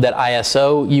download that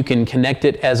ISO. You can connect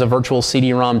it as a virtual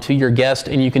CD-ROM to your guest,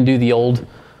 and you can do the old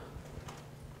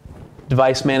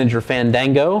device manager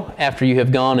Fandango after you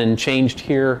have gone and changed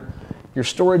here your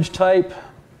storage type.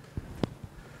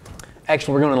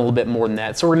 Actually, we're going a little bit more than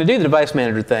that. So we're going to do the device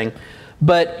manager thing.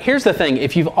 But here's the thing.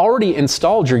 If you've already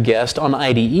installed your guest on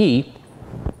IDE,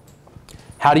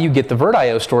 how do you get the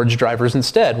VirtIO storage drivers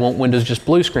instead? Won't Windows just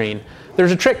blue screen?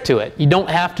 There's a trick to it. You don't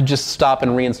have to just stop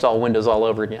and reinstall Windows all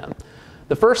over again.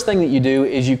 The first thing that you do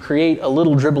is you create a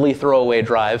little dribbly throwaway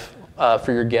drive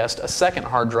for your guest, a second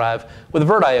hard drive with a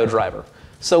VirtIO driver.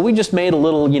 So we just made a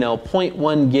little,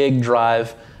 0.1 gig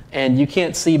drive, and you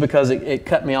can't see because it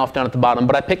cut me off down at the bottom,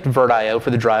 but I picked VirtIO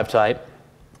for the drive type.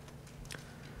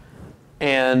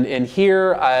 And in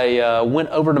here, I went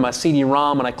over to my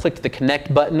CD-ROM and I clicked the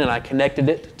connect button and I connected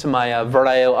it to my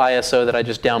VirtIO ISO that I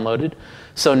just downloaded.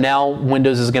 So now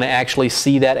Windows is going to actually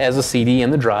see that as a CD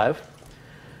in the drive.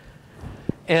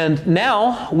 And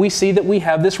now we see that we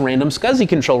have this random SCSI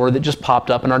controller that just popped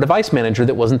up in our device manager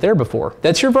that wasn't there before.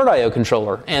 That's your VirtIO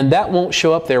controller, and that won't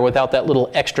show up there without that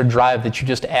little extra drive that you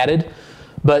just added.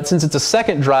 But since it's a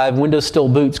second drive, Windows still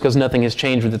boots because nothing has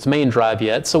changed with its main drive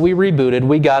yet. So we rebooted,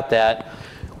 we got that.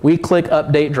 We click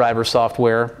update driver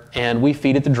software, and we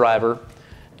feed it the driver.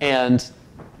 And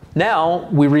now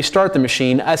we restart the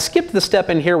machine. I skipped the step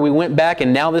in here. We went back,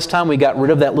 and now this time we got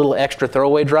rid of that little extra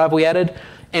throwaway drive we added.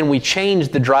 And we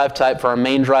changed the drive type for our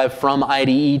main drive from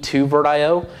IDE to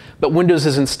VirtIO. But Windows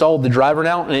has installed the driver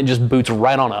now, and it just boots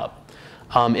right on up.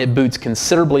 It boots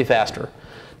considerably faster.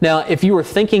 Now, if you were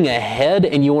thinking ahead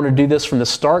and you want to do this from the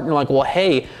start, and you're like, well,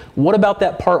 hey, what about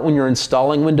that part when you're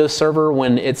installing Windows Server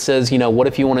when it says, you know, what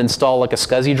if you want to install like a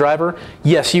SCSI driver?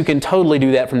 Yes, you can totally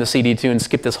do that from the CD2 and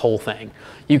skip this whole thing.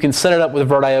 You can set it up with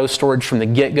VirtIO storage from the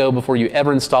get-go before you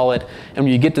ever install it. And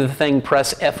when you get to the thing,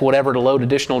 press F whatever to load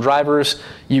additional drivers.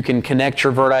 You can connect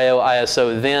your VirtIO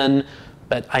ISO then,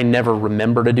 but I never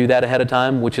remember to do that ahead of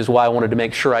time, which is why I wanted to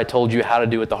make sure I told you how to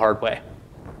do it the hard way.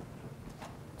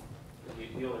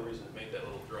 The only reason to make that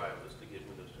little drive was to get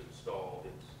Windows to install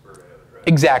its VirtIO drive.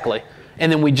 Exactly. And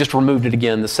then we just removed it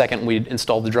again the second we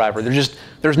installed the driver.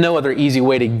 There's no other easy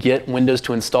way to get Windows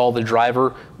to install the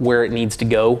driver where it needs to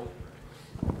go.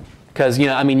 Because, you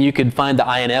know, I mean, you could find the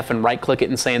INF and right-click it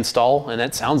and say install, and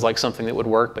that sounds like something that would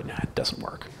work, but no, it doesn't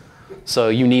work. So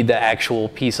you need the actual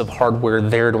piece of hardware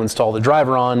there to install the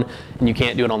driver on, and you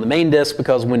can't do it on the main disk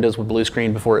because Windows would blue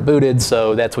screen before it booted,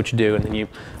 so that's what you do, and then you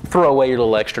throw away your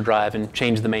little extra drive and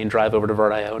change the main drive over to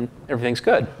VirtIO, and everything's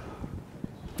good.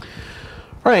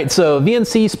 All right, so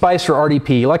VNC, SPICE, or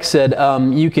RDP. Like I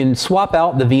said, you can swap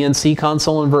out the VNC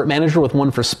console in Virt Manager with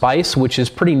one for SPICE, which is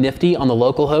pretty nifty on the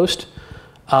local host.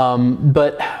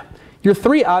 But your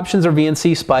three options are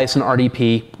VNC, SPICE, and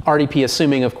RDP. RDP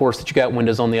assuming, of course, that you got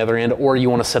Windows on the other end, or you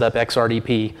want to set up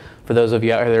XRDP for those of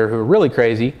you out there who are really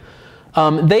crazy.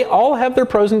 They all have their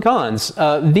pros and cons.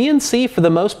 VNC, for the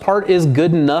most part, is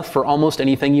good enough for almost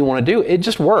anything you want to do. It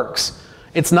just works.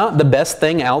 It's not the best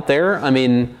thing out there. I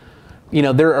mean, you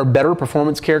know, there are better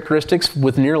performance characteristics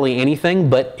with nearly anything,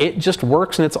 but it just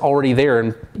works and it's already there,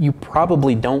 and you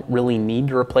probably don't really need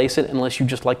to replace it unless you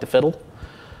just like to fiddle.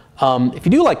 If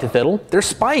you do like to fiddle, there's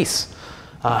SPICE.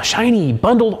 Shiny,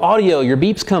 bundled audio, your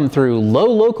beeps come through, low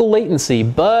local latency,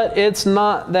 but it's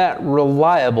not that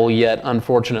reliable yet,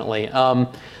 unfortunately.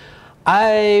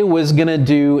 I was gonna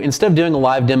do, instead of doing a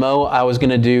live demo, I was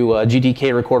gonna do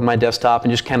GTK record my desktop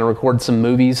and just kind of record some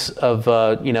movies of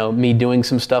you know, me doing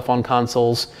some stuff on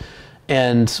consoles.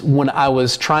 And when I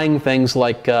was trying things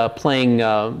like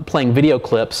playing video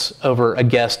clips over a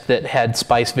guest that had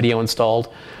SPICE video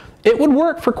installed, it would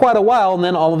work for quite a while, and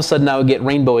then all of a sudden I would get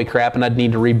rainbowy crap and I'd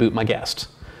need to reboot my guest.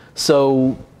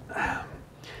 So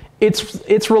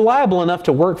it's reliable enough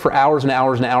to work for hours and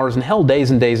hours and hours, and hell, days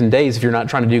and days and days if you're not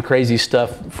trying to do crazy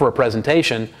stuff for a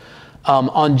presentation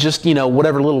on just, you know,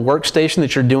 whatever little workstation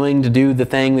that you're doing to do the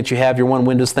thing that you have your one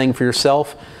Windows thing for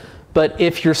yourself. But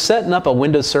if you're setting up a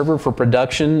Windows server for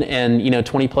production and, you know,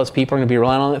 20 plus people are going to be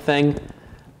relying on that thing,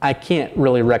 I can't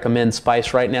really recommend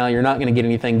SPICE right now. You're not going to get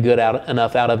anything good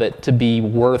enough out of it to be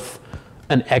worth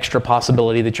an extra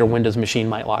possibility that your Windows machine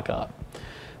might lock up.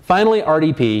 Finally,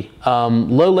 RDP.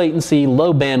 Low latency,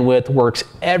 low bandwidth, works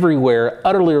everywhere,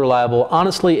 utterly reliable.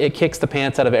 Honestly, it kicks the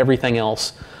pants out of everything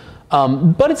else.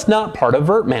 But it's not part of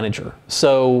Virt Manager.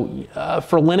 So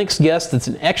for Linux guests, it's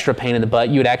an extra pain in the butt.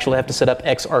 You would actually have to set up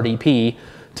XRDP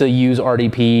to use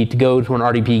RDP, to go to an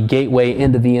RDP gateway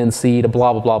into VNC, to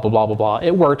blah, blah, blah, blah, blah, blah, blah.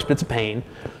 It works, but it's a pain.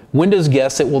 Windows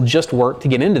guests, it will just work to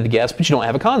get into the guest, but you don't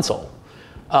have a console.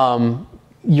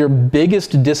 Your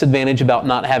biggest disadvantage about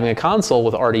not having a console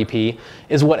with RDP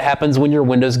is what happens when your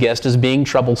Windows guest is being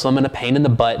troublesome and a pain in the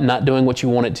butt and not doing what you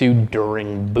want it to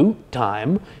during boot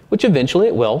time, which eventually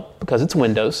it will because it's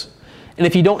Windows. And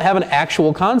if you don't have an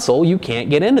actual console, you can't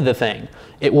get into the thing.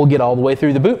 It will get all the way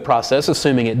through the boot process,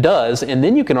 assuming it does, and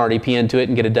then you can RDP into it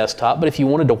and get a desktop. But if you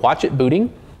wanted to watch it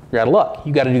booting, you're out of luck.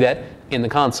 You got to do that in the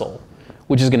console,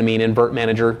 which is going to mean in Virt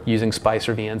Manager using SPICE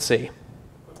or VNC.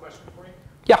 Quick question for you.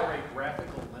 Yeah. For a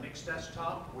graphical Linux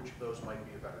desktop, which of those might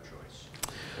be a better choice?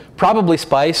 Probably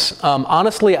SPICE.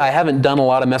 Honestly, I haven't done a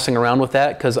lot of messing around with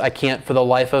that because I can't for the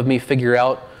life of me figure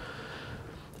out,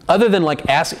 other than like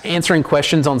answering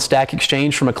questions on Stack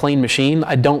Exchange from a clean machine,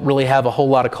 I don't really have a whole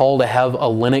lot of call to have a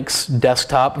Linux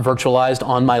desktop virtualized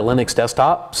on my Linux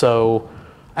desktop. So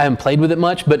I haven't played with it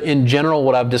much, but in general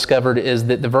what I've discovered is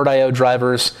that the VirtIO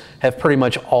drivers have pretty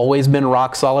much always been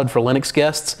rock solid for Linux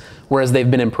guests, whereas they've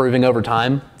been improving over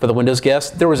time for the Windows guests.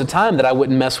 There was a time that I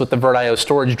wouldn't mess with the VirtIO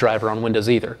storage driver on Windows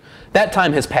either. That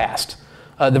time has passed.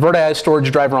 The VirtIO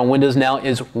storage driver on Windows now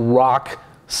is rock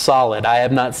solid. I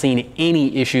have not seen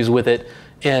any issues with it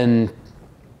in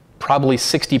probably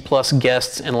 60 plus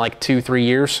guests in like 2-3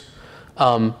 years.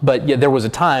 But yeah, there was a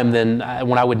time then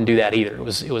when I wouldn't do that either.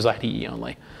 It was IDE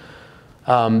only.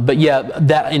 But yeah,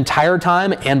 that entire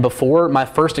time and before, my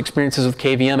first experiences with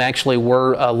KVM actually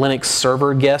were Linux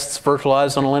server guests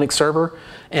virtualized on a Linux server,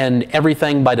 and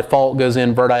everything by default goes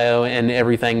in VirtIO, and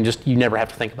everything just, you never have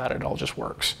to think about it. It all just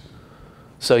works.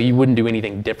 So you wouldn't do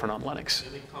anything different on Linux.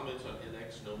 Any comments on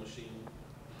NX no machine?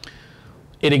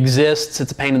 It exists.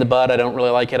 It's a pain in the butt. I don't really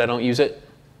like it. I don't use it.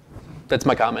 That's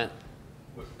my comment.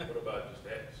 What about just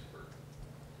X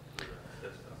for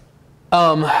desktop?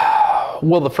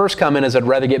 Well, the first comment is I'd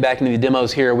rather get back into the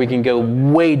demos here. We can go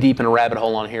way deep in a rabbit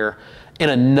hole on here. In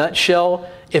a nutshell,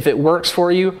 if it works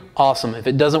for you, awesome. If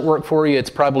it doesn't work for you,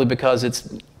 it's probably because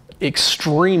it's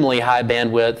extremely high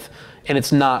bandwidth and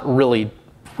it's not really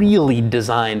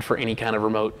designed for any kind of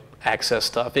remote access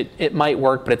stuff. It might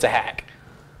work, but it's a hack.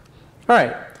 All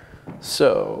right,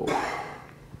 so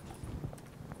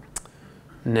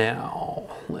now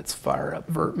let's fire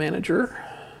up Virt Manager.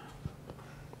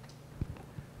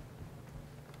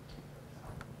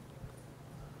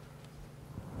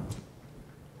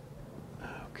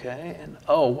 Okay, and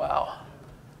oh wow,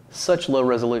 such low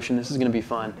resolution. This is going to be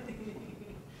fun.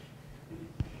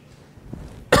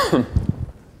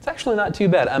 It's actually not too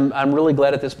bad. I'm really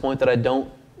glad at this point that I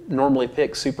don't normally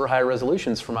pick super high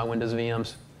resolutions for my Windows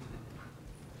VMs.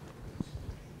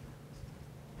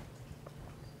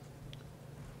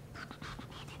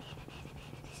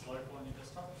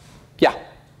 Yeah.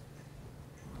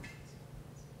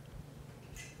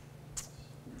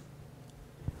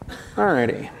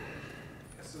 Alrighty.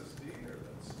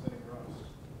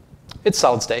 It's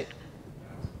solid state.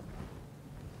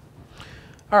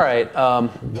 All right.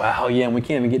 Wow, yeah, and we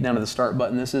can't even get down to the start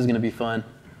button. This is going to be fun.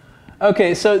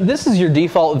 Okay, so this is your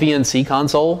default VNC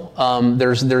console.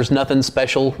 There's nothing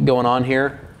special going on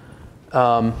here.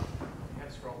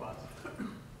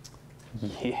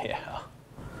 Yeah.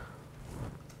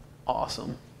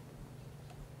 Awesome.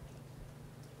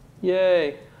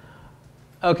 Yay.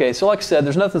 Okay, so like I said,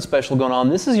 there's nothing special going on.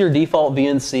 This is your default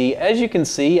VNC. As you can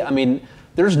see, I mean,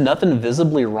 there's nothing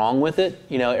visibly wrong with it.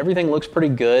 You know, everything looks pretty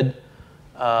good.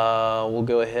 We'll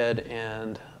go ahead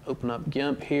and open up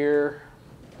GIMP here.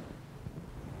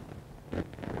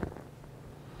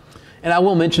 And I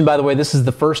will mention, by the way, this is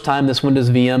the first time this Windows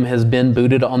VM has been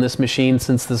booted on this machine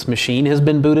since this machine has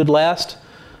been booted last.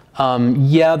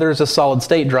 Yeah, there's a solid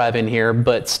state drive in here,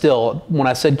 but still, when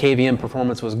I said KVM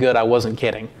performance was good, I wasn't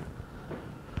kidding.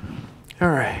 All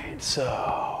right,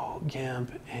 so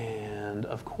GIMP, and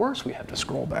of course we have to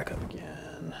scroll back up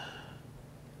again.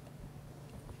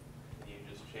 Can you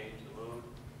just change the mode?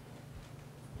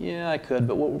 Yeah, I could,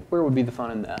 but where would be the fun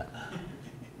in that?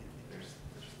 There's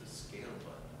the scale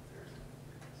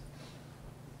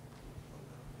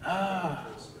button.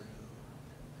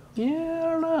 Yeah,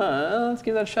 I don't know. Let's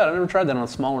give that a shot. I've never tried that on a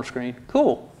smaller screen.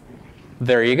 Cool.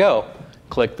 There you go.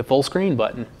 Click the full screen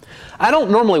button. I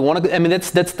don't normally want to. I mean,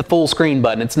 that's the full screen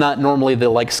button. It's not normally the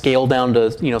like scale down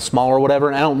to small or whatever.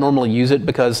 And I don't normally use it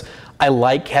because I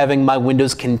like having my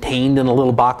windows contained in a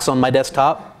little box on my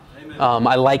desktop.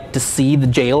 I like to see the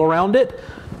jail around it.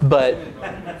 But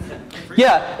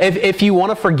yeah, if you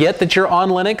want to forget that you're on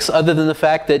Linux, other than the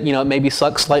fact that it maybe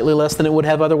sucks slightly less than it would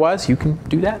have otherwise, you can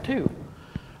do that too.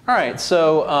 All right,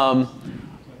 so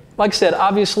like I said,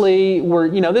 obviously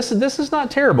this is not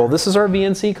terrible. This is our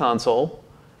VNC console,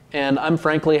 and I'm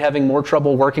frankly having more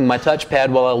trouble working my touchpad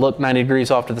while I look 90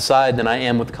 degrees off to the side than I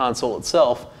am with the console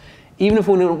itself. Even if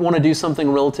we want to do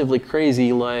something relatively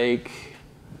crazy like,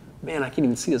 man, I can't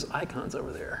even see those icons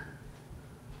over there.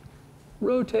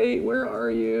 Rotate, where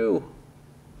are you?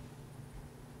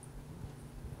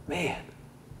 Man,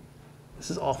 this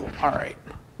is awful. All right.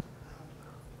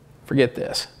 Forget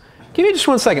this. Give me just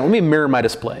 1 second. Let me mirror my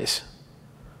displays,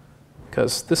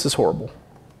 because this is horrible.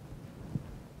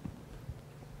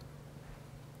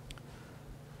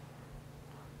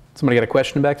 Somebody got a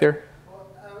question back there? Well,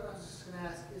 I was just going to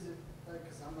ask, is it,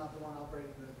 because I'm not the one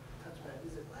operating the touchpad,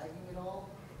 is it lagging at all?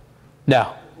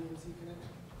 No. The VNC connection?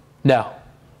 No.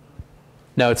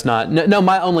 No, it's not. No,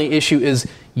 my only issue is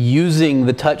using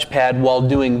the touchpad while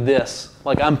doing this.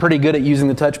 Like, I'm pretty good at using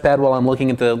the touchpad while I'm looking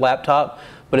at the laptop,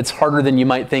 but it's harder than you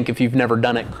might think if you've never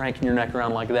done it, cranking your neck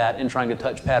around like that and trying to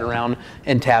touchpad around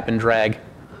and tap and drag.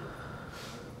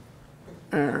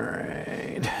 All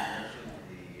right. The,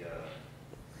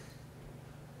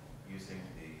 using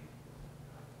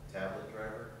the tablet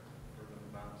driver for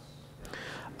the mouse?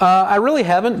 I really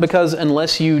haven't, because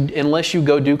unless you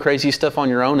go do crazy stuff on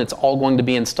your own, it's all going to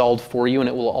be installed for you and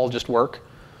it will all just work.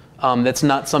 That's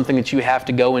not something that you have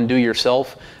to go and do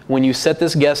yourself. When you set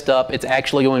this guest up, it's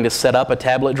actually going to set up a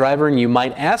tablet driver, and you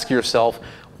might ask yourself,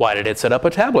 why did it set up a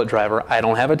tablet driver? I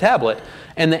don't have a tablet.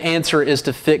 And the answer is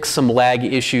to fix some lag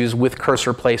issues with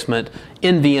cursor placement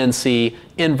in VNC,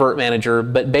 in Virt Manager,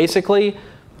 but basically,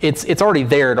 it's already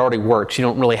there, it already works. You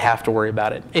don't really have to worry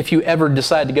about it. If you ever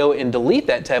decide to go and delete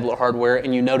that tablet hardware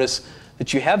and you notice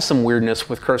that you have some weirdness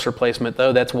with cursor placement,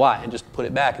 though, that's why, and just put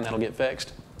it back and that'll get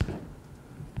fixed.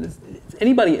 Is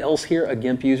anybody else here a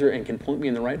GIMP user and can point me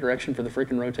in the right direction for the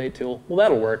freaking rotate tool? Well,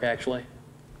 that'll work, actually.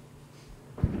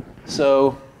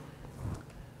 So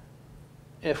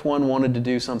if one wanted to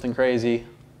do something crazy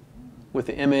with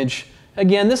the image,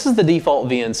 again, this is the default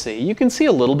VNC. You can see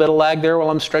a little bit of lag there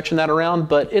while I'm stretching that around,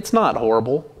 but it's not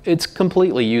horrible. It's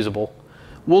completely usable.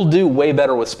 We'll do way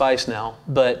better with Spice now,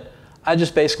 but I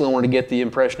just basically wanted to get the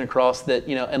impression across that,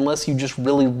 you know, unless you just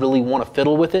really, really want to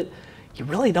fiddle with it, you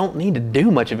really don't need to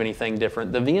do much of anything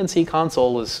different. The VNC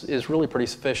console is really pretty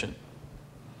sufficient.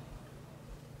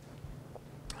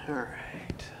 All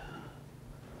right.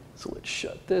 So let's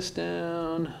shut this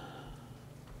down.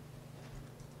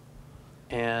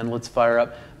 And let's fire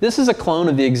up. This is a clone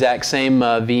of the exact same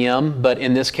VM, but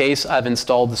in this case, I've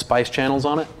installed the Spice channels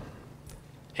on it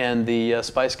and the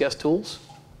Spice guest tools.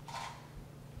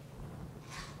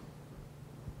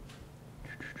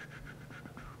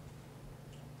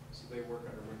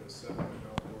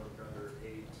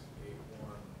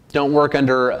 Don't work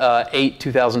under 8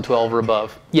 2012 or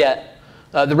above yet.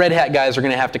 The Red Hat guys are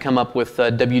going to have to come up with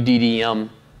WDDM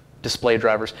display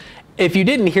drivers. If you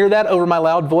didn't hear that over my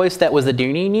loud voice, that was the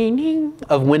ding-ding-ding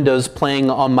of Windows playing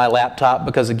on my laptop,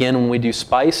 because again, when we do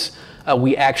Spice,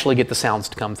 we actually get the sounds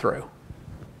to come through.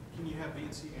 Can you have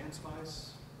VNC and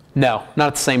Spice? No, not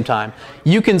at the same time.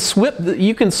 You can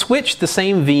switch the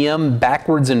same VM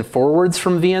backwards and forwards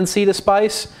from VNC to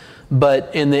Spice,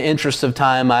 but in the interest of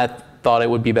time, I thought it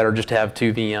would be better just to have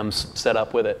 2 VMs set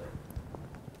up with it.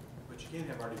 But you can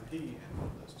have RDP and one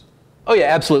of those two. Oh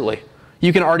yeah, absolutely.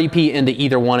 You can RDP into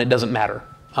either one, it doesn't matter.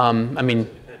 I mean,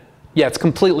 yeah, it's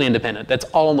completely independent. That's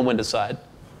all on the Windows side.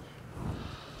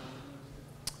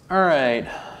 All right.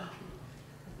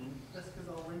 That's because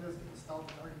all Windows get installed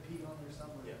with RDP on there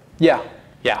somewhere. Yeah,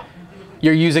 yeah.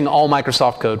 You're using all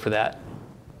Microsoft code for that.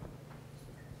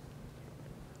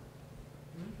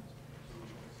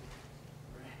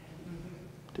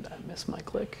 Did I miss my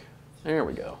click? There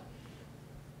we go.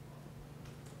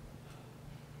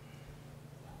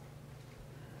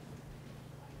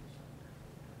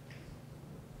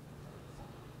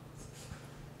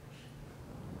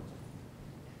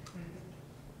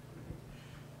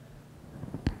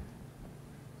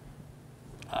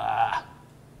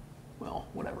 Well,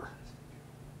 whatever.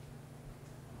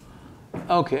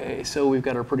 Okay, so we've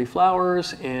got our pretty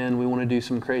flowers, and we want to do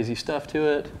some crazy stuff to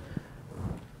it.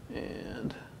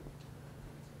 And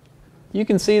you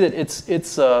can see that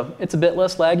it's a bit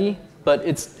less laggy, but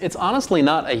it's honestly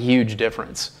not a huge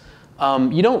difference.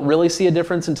 You don't really see a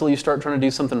difference until you start trying to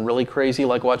do something really crazy,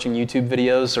 like watching YouTube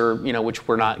videos, or which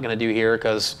we're not going to do here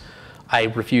because I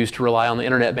refuse to rely on the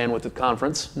internet bandwidth at the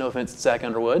conference. No offense to Zach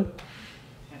Underwood.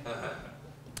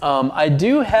 I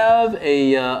do have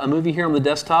a movie here on the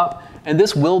desktop, and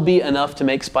this will be enough to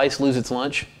make Spice lose its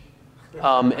lunch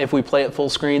if we play it full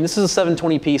screen. This is a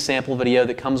 720p sample video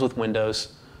that comes with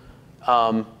Windows.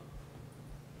 Oh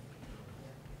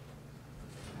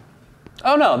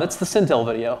no, that's the Cintel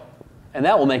video, and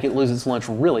that will make it lose its lunch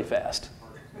really fast.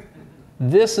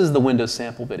 This is the Windows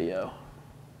sample video.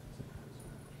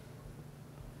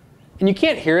 And you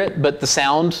can't hear it, but the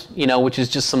sound, which is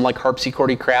just some like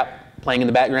harpsichordy crap playing in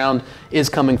the background, is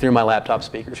coming through my laptop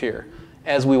speakers here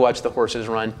as we watch the horses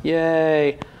run.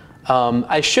 Yay!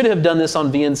 I should have done this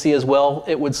on VNC as well.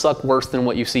 It would suck worse than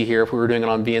what you see here if we were doing it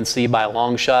on VNC by a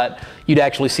long shot. You'd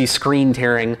actually see screen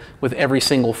tearing with every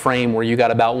single frame, where you got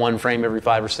about 1 frame every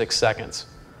 5 or 6 seconds.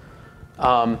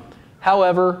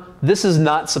 However, this is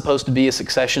not supposed to be a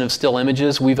succession of still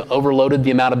images. We've overloaded the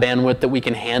amount of bandwidth that we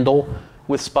can handle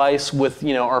with Spice with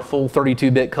our full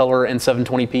 32-bit color and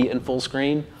 720p and full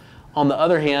screen. On the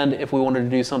other hand, if we wanted to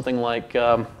do something like,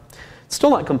 it's still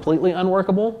not completely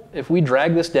unworkable. If we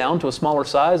drag this down to a smaller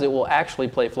size, it will actually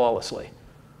play flawlessly.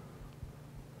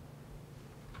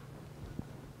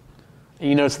 And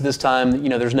you notice this time,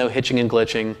 there's no hitching and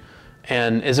glitching.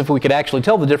 And as if we could actually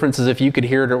tell the difference, as if you could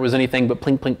hear it or it was anything but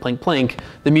plink, plink, plink, plink,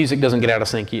 the music doesn't get out of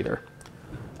sync either.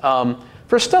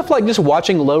 For stuff like just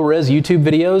watching low-res YouTube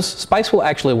videos, Spice will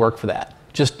actually work for that.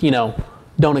 Just, you know,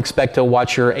 don't expect to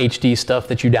watch your HD stuff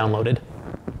that you downloaded.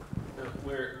 Now,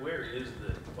 where is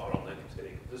the bottleneck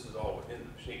sitting? This is all within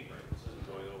the machine, right? This isn't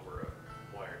going over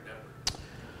a wired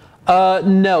network.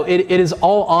 No, it is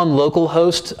all on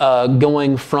localhost,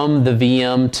 going from the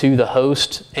VM to the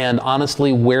host. And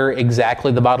honestly, where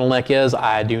exactly the bottleneck is,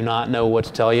 I do not know what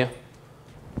to tell you.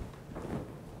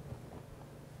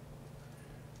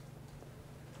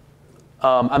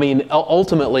 I mean,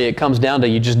 ultimately, it comes down to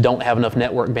you just don't have enough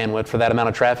network bandwidth for that amount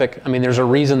of traffic. I mean, there's a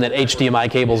reason that HDMI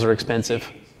cables are expensive.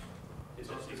 It's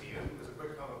a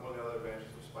quick comment. One of the other advantages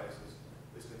of Spice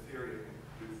is in theory, it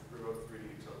can do remote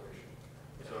 3D acceleration.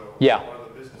 So Yeah. one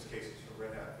of the business cases for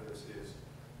Red Hat for this is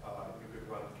you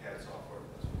could run CAD software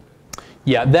with this.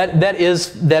 Yeah,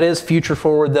 that is future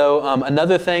forward though.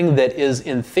 Another thing that is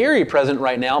in theory present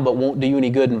right now, but won't do you any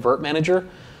good in Virt Manager.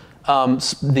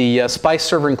 The Spice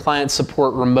server and client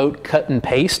support remote cut and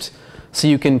paste. So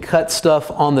you can cut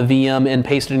stuff on the VM and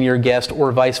paste it in your guest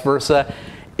or vice versa.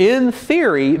 In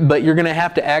theory, but you're going to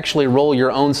have to actually roll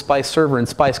your own Spice server and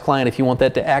Spice client if you want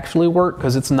that to actually work,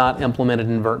 because it's not implemented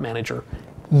in Virt Manager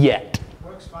yet.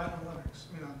 Works fine on Linux,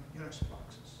 I mean, on Unix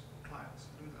boxes, clients,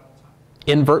 do that all the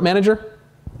time. In Virt Manager,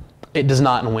 it does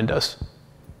not in Windows.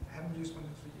 I haven't used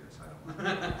Windows for years, I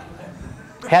don't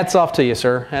know. Hats off to you,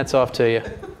 sir. Hats off to you.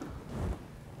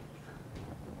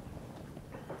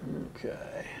 Okay.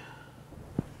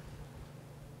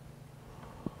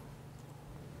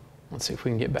 Let's see if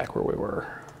we can get back where we were.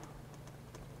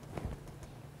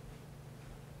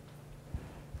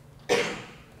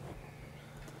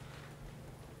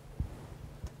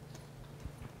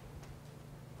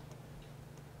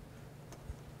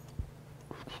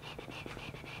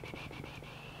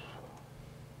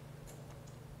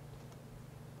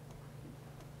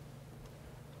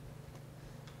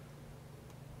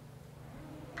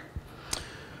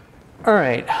 All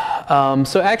right,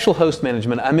 so actual host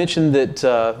management. I mentioned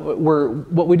that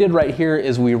what we did right here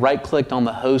is we right-clicked on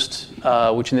the host,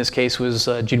 which in this case was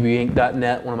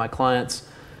GWinc.net, one of my clients,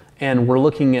 and we're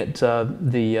looking at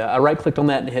I right-clicked on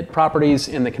that and hit properties,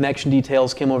 and the connection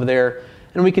details came over there,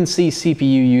 and we can see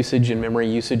CPU usage and memory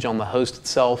usage on the host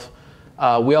itself.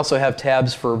 We also have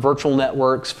tabs for virtual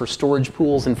networks, for storage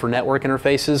pools, and for network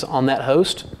interfaces on that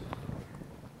host.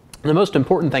 And the most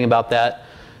important thing about that,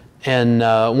 and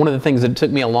one of the things that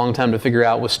took me a long time to figure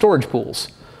out, was storage pools.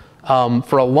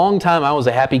 For a long time, I was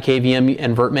a happy KVM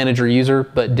and Virt Manager user,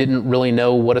 but didn't really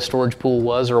know what a storage pool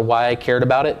was or why I cared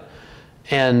about it.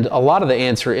 And a lot of the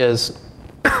answer is,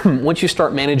 once you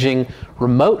start managing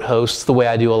remote hosts, the way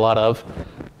I do a lot of,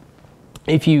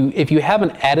 if you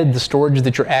haven't added the storage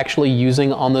that you're actually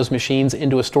using on those machines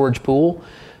into a storage pool,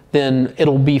 then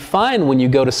it'll be fine when you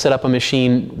go to set up a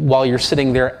machine while you're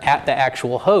sitting there at the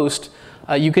actual host.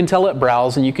 You can tell it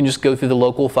browse, and you can just go through the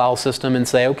local file system and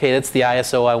say, okay, that's the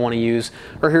ISO I want to use,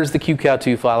 or here's the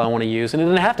QCOW2 file I want to use, and it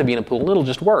doesn't have to be in a pool, it'll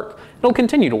just work. It'll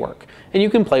continue to work, and you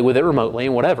can play with it remotely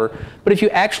and whatever. But if you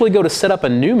actually go to set up a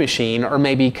new machine, or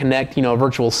maybe connect, a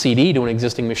virtual CD to an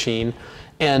existing machine,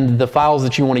 and the files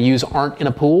that you want to use aren't in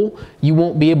a pool, you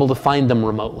won't be able to find them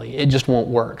remotely. It just won't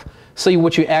work. So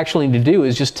what you actually need to do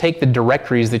is just take the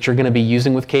directories that you're going to be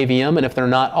using with KVM, and if they're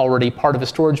not already part of a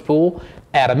storage pool,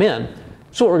 add them in.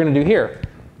 So what we're going to do here.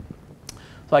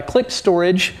 So I clicked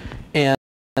storage,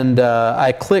 and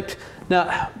I clicked.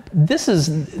 Now this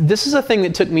is a thing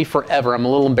that took me forever. I'm a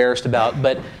little embarrassed about,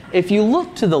 but if you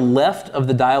look to the left of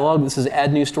the dialog, this is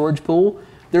add new storage pool.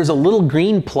 There's a little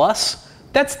green plus.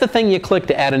 That's the thing you click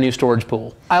to add a new storage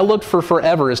pool. I looked for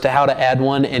forever as to how to add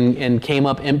one and came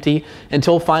up empty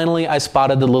until finally I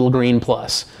spotted the little green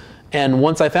plus. And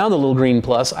once I found the little green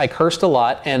plus, I cursed a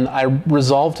lot, and I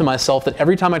resolved to myself that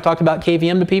every time I talked about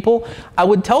KVM to people, I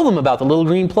would tell them about the little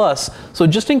green plus, so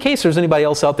just in case there's anybody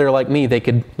else out there like me, they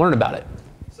could learn about it.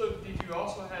 So did you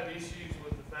also have issues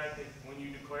with the fact that when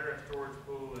you declare a storage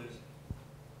pool as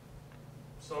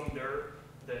some dirt,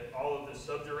 that all of the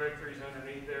subdirectories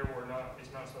underneath there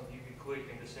it's not something you could click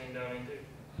and descend down into?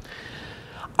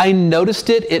 I noticed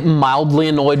it. It mildly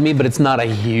annoyed me, but it's not a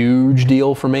huge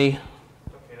deal for me.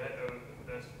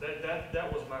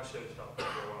 That was my showstopper for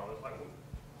a while. It's like,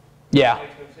 Yeah. that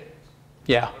makes no sense.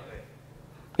 Yeah. Okay.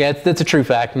 Yeah, that's a true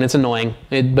fact, and it's annoying.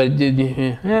 But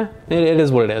it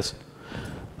is what it is.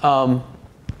 So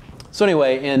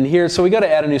anyway, and here, so we got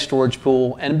to add a new storage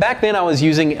pool. And back then, I was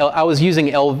using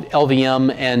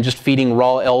LVM and just feeding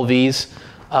raw LVs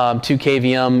to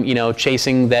KVM,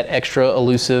 chasing that extra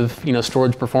elusive,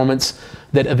 storage performance.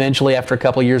 that eventually, after a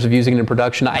couple of years of using it in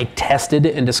production, I tested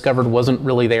and discovered wasn't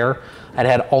really there. I'd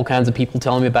had all kinds of people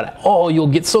telling me about it. Oh, you'll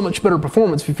get so much better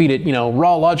performance if you feed it,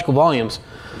 raw logical volumes.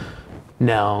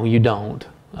 No, you don't.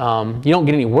 You don't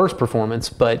get any worse performance,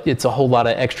 but it's a whole lot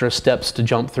of extra steps to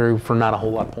jump through for not a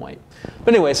whole lot of point.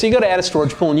 But anyway, so you go to add a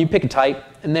storage pool and you pick a type,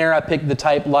 and there I picked the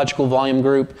type logical volume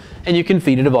group, and you can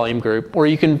feed it a volume group, or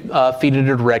you can feed it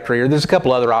a directory, or there's a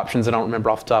couple other options I don't remember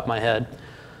off the top of my head.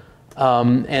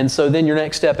 And so then your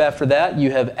next step after that,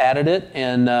 you have added it,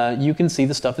 and you can see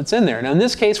the stuff that's in there. Now in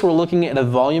this case, we're looking at a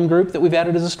volume group that we've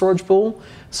added as a storage pool,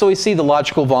 so we see the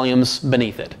logical volumes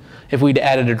beneath it. If we'd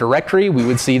added a directory, we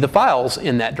would see the files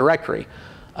in that directory.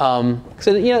 So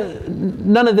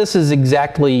none of this is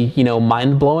exactly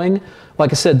mind-blowing.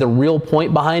 Like I said, the real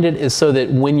point behind it is so that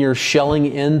when you're shelling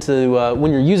into,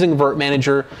 when you're using Virt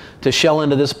Manager to shell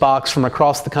into this box from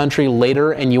across the country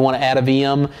later, and you want to add a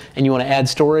VM and you want to add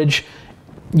storage,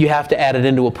 you have to add it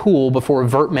into a pool before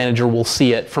Virt Manager will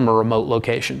see it from a remote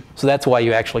location. So that's why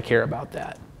you actually care about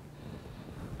that.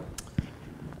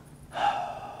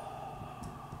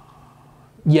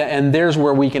 Yeah, and there's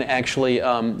where we can actually,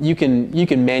 you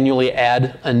can manually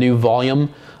add a new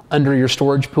volume under your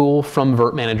storage pool from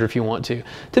Virt Manager if you want to.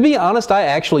 To be honest, I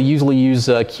actually usually use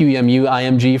QEMU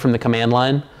IMG from the command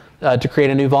line to create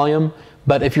a new volume.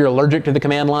 But if you're allergic to the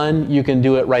command line, you can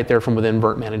do it right there from within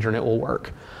Virt Manager and it will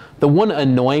work. The one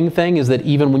annoying thing is that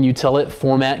even when you tell it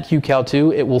format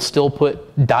QCal2, it will still put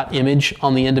 .image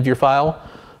on the end of your file.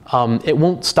 It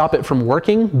won't stop it from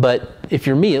working, but if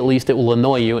you're me, at least it will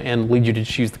annoy you and lead you to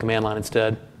just use the command line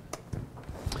instead.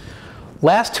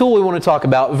 Last tool we want to talk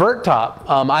about, VirtTop.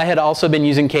 I had also been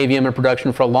using KVM in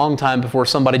production for a long time before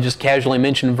somebody just casually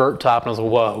mentioned VirtTop, and I was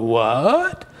like, whoa,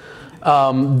 what?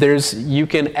 You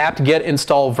can apt-get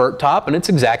install VirtTop, and it's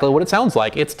exactly what it sounds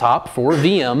like. It's top for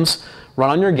VMs run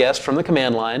on your guest from the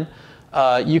command line.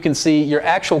 You can see your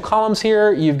actual columns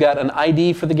here. You've got an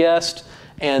ID for the guest,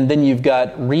 and then you've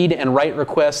got read and write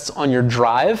requests on your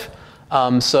drive.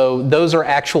 So those are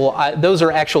actual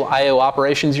I/O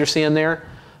operations you're seeing there.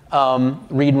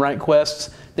 Read and write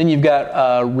requests. Then you've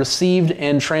got received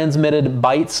and transmitted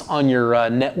bytes on your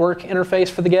network interface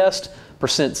for the guest,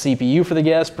 percent CPU for the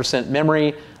guest, percent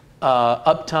memory,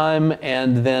 uptime,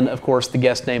 and then of course the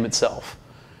guest name itself.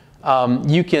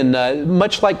 You can,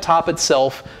 much like top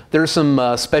itself, there's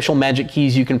some special magic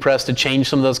keys you can press to change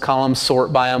some of those columns,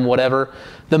 sort by them, whatever.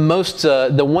 The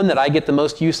one that I get the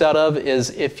most use out of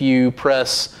is if you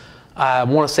press, I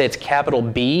want to say it's capital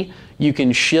B, you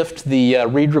can shift the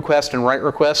read request and write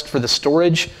request for the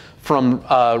storage from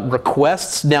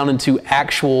requests down into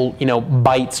actual,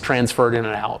 bytes transferred in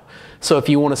and out. So if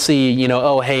you want to see,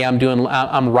 oh, hey,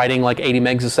 I'm writing like 80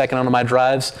 megs a second onto my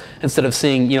drives, instead of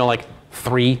seeing, like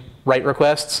 3 write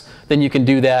requests, then you can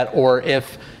do that. Or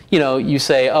if, you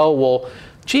say, oh, well,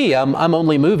 gee, I'm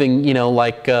only moving,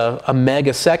 like a meg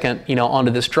a second,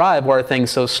 onto this drive. Why are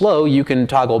things so slow? You can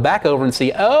toggle back over and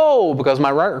see, oh, because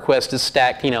my write request is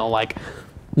stacked, like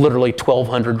literally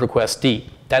 1,200 requests deep.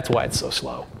 That's why it's so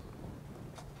slow.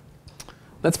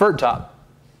 That's VirtTop.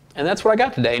 And that's what I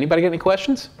got today. Anybody got any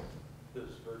questions? Does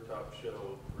VirtTop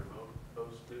show remote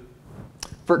host too?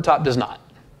 VirtTop does not.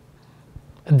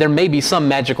 There may be some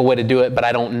magical way to do it, but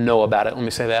I don't know about it. Let me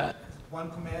say that. One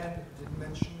command didn't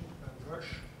mention Virsh.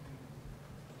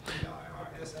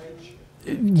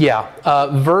 Yeah,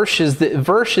 Virsh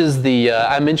is the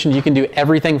I mentioned you can do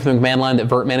everything from the command line that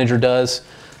Virt Manager does.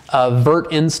 Virt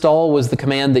install was the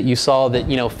command that you saw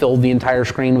that filled the entire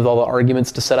screen with all the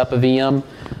arguments to set up a VM.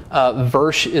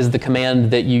 Virsh is the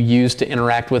command that you use to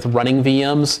interact with running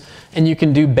VMs, and you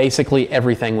can do basically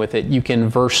everything with it. You can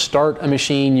Virsh start a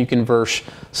machine, you can Virsh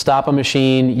stop a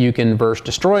machine, you can Virsh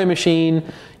destroy a machine,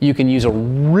 you can use a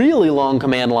really long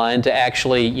command line to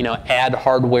actually add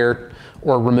hardware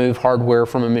or remove hardware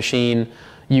from a machine.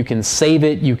 You can save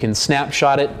it, you can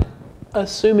snapshot it,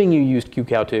 assuming you used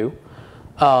QCal2.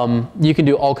 You can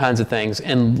do all kinds of things,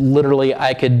 and literally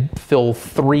I could fill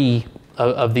 3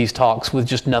 of these talks with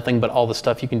just nothing but all the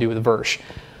stuff you can do with Virsh.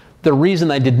 The reason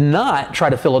I did not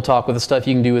try to fill a talk with the stuff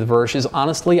you can do with Virsh is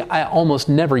honestly I almost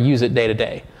never use it day to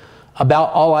day.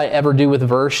 About all I ever do with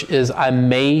Virsh is I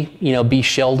may be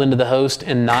shelled into the host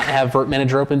and not have Virt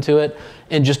Manager open to it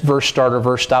and just Virsh start or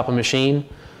Virsh stop a machine.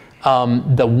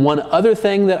 The one other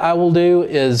thing that I will do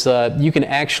is you can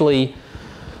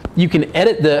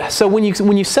edit so when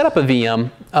you set up a VM,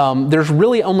 there's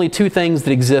really only 2 things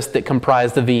that exist that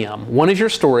comprise the VM. One is your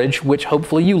storage, which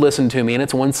hopefully you listened to me, and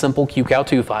it's one simple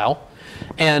QCal2 file.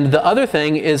 And the other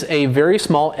thing is a very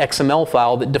small XML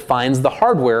file that defines the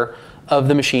hardware of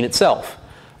the machine itself.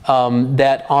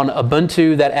 that on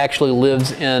Ubuntu that actually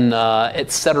lives in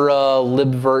etc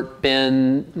libvirt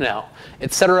bin, no,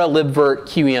 etc libvirt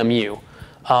QEMU.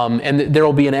 And there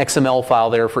will be an XML file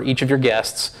there for each of your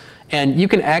guests. And you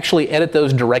can actually edit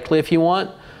those directly if you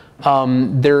want.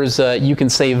 You can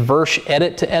say versh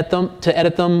edit to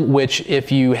edit them, which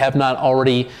if you have not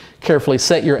already carefully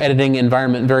set your editing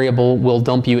environment variable will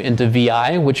dump you into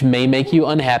VI, which may make you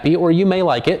unhappy, or you may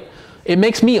like it. It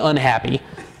makes me unhappy.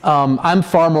 I'm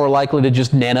far more likely to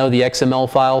just nano the XML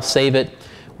file, save it,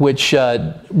 which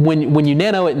when you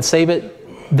nano it and save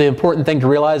it, the important thing to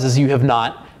realize is you have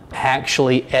not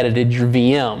actually edited your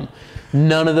VM.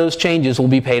 None of those changes will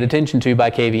be paid attention to by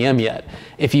KVM yet.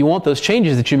 If you want those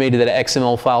changes that you made to that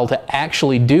XML file to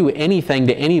actually do anything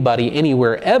to anybody,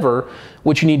 anywhere, ever,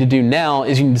 what you need to do now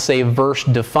is you need to say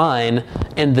versh define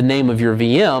and the name of your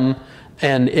VM,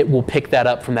 and it will pick that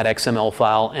up from that XML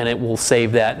file, and it will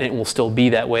save that, and it will still be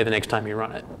that way the next time you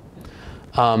run it.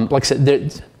 Like I said,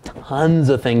 there's tons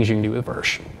of things you can do with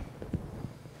versh.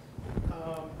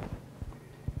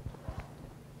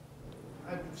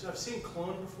 I've seen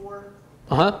clone before.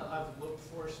 Uh-huh. I've looked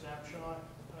for a snapshot.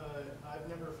 I've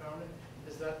never found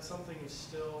it. Is that something you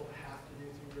still have to do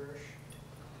through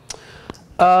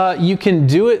versh? You can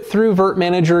do it through Virt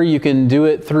Manager. You can do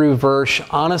it through versh.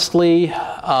 Honestly,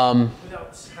 without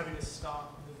having to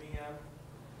stop the VM,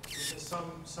 because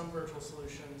some virtual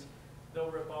solutions,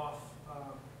 they'll rip off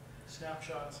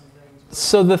snapshots and things.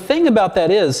 So the thing about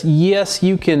that is, yes,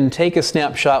 you can take a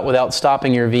snapshot without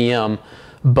stopping your VM.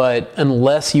 But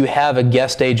unless you have a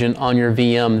guest agent on your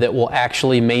VM that will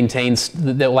actually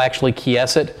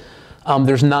KS it,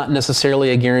 there's not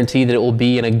necessarily a guarantee that it will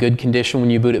be in a good condition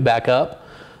when you boot it back up,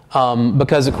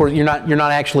 because of course you're not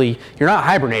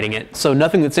hibernating it. So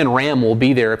nothing that's in RAM will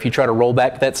be there if you try to roll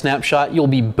back that snapshot. You'll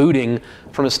be booting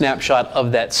from a snapshot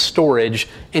of that storage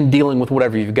and dealing with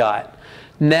whatever you've got.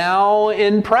 Now,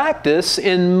 in practice,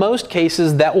 in most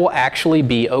cases, that will actually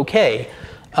be okay.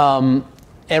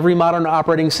 Every modern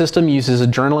operating system uses a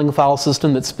journaling file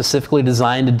system that's specifically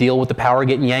designed to deal with the power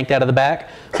getting yanked out of the back,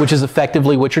 which is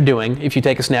effectively what you're doing if you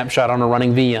take a snapshot on a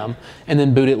running VM and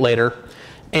then boot it later.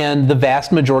 And the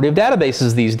vast majority of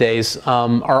databases these days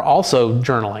are also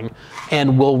journaling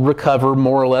and will recover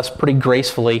more or less pretty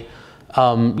gracefully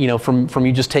from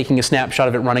you just taking a snapshot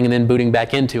of it running and then booting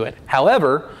back into it.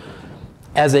 However,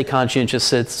 as a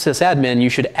conscientious sysadmin, you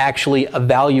should actually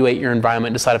evaluate your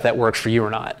environment and decide if that works for you or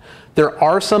not. There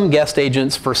are some guest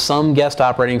agents for some guest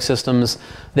operating systems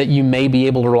that you may be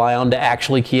able to rely on to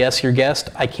actually KS your guest.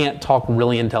 I can't talk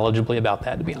really intelligibly about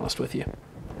that, to be honest with you.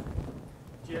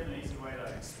 Do you have an easy way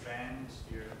to expand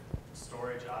your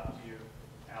storage after you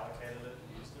allocated it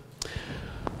and used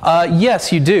it?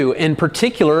 Yes, you do. In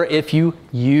particular, if you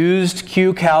used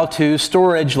QCOW2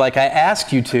 storage like I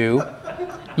asked you to,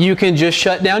 you can just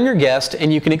shut down your guest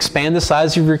and you can expand the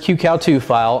size of your QCOW2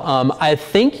 file. I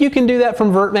think you can do that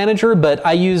from Virt Manager, but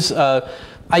I use the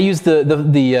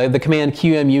command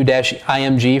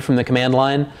QEMU-img from the command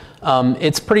line.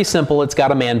 It's pretty simple. It's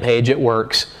got a man page. It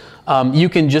works. You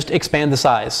can just expand the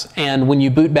size. And when you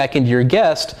boot back into your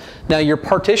guest, now your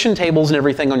partition tables and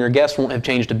everything on your guest won't have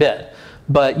changed a bit.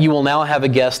 But you will now have a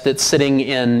guest that's sitting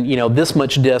in this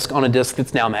much disk on a disk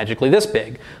that's now magically this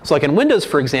big. So like in Windows,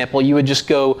 for example, you would just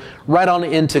go right on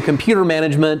into computer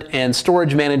management and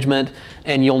storage management,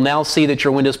 and you'll now see that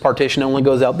your Windows partition only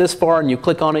goes out this far, and you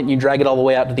click on it and you drag it all the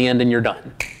way out to the end and you're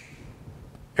done.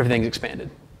 Everything's expanded.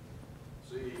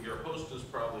 So your host is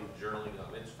probably journaling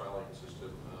on its filing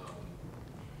system.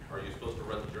 Are you supposed to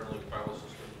run the journaling file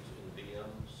systems in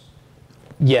VMs?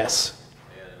 Yes.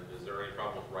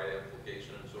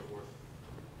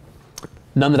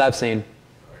 None that I've seen.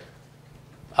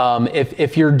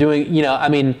 If you're doing,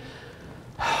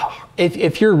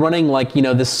 if you're running like,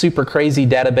 this super crazy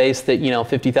database that,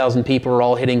 50,000 people are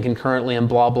all hitting concurrently and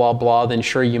blah, blah, blah, then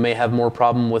sure, you may have more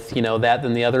problem with, that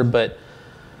than the other. But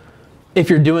if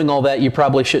you're doing all that, you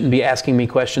probably shouldn't be asking me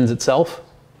questions itself.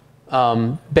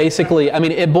 Basically,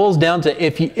 it boils down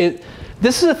to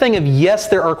this is a thing of, yes,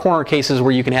 there are corner cases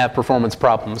where you can have performance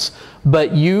problems,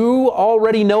 but you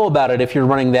already know about it if you're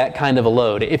running that kind of a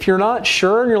load. If you're not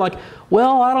sure and you're like,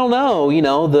 well, I don't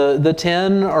know, the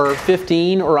 10 or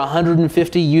 15 or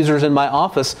 150 users in my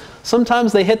office,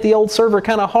 sometimes they hit the old server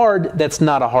kind of hard. That's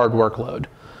not a hard workload.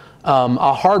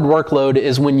 A hard workload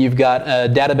is when you've got a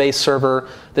database server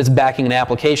that's backing an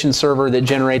application server that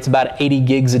generates about 80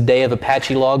 gigs a day of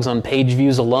Apache logs on page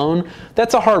views alone.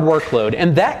 That's a hard workload.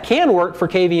 And that can work for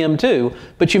KVM too,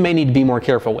 but you may need to be more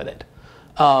careful with it.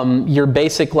 Your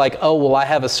basic like, oh, well, I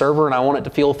have a server and I want it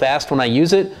to feel fast when I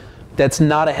use it. That's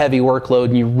not a heavy workload,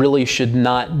 and you really should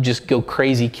not just go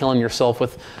crazy killing yourself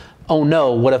with, oh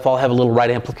no, what if I'll have a little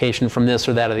write application from this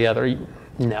or that or the other?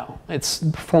 No,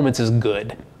 performance is good.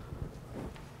 Does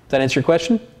that answer your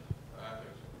question?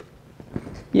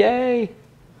 Yay! And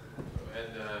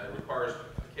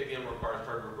KVM requires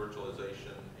hardware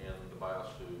virtualization and the BIOS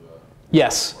to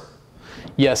Yes.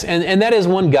 Yes, and that is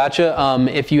one gotcha.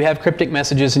 If you have cryptic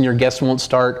messages and your guest won't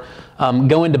start,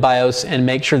 go into BIOS and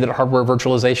make sure that hardware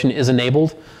virtualization is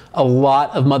enabled. A lot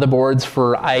of motherboards,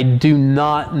 for I do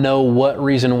not know what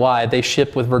reason why, they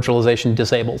ship with virtualization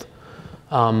disabled.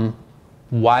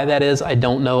 Why that is, I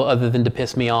don't know, other than to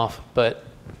piss me off, but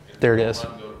there it is.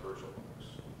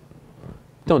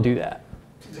 Don't do that.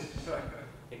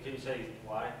 And can you say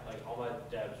why? Like, all my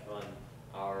devs run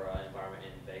our environment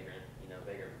in Vagrant,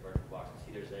 Vagrant VirtualBox.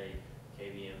 See, there's a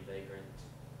KVM Vagrant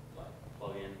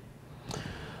plugin.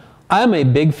 I'm a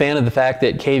big fan of the fact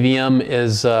that KVM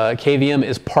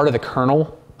is part of the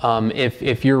kernel.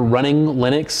 If you're running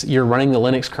Linux, you're running the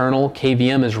Linux kernel,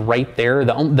 KVM is right there.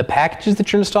 The packages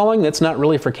that you're installing, that's not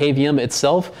really for KVM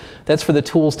itself. That's for the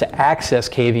tools to access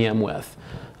KVM with.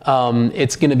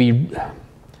 It's going to be,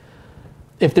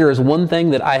 if there is one thing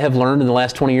that I have learned in the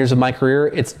last 20 years of my career,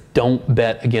 it's don't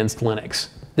bet against Linux.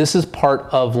 This is part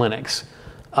of Linux.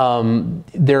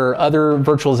 There are other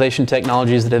virtualization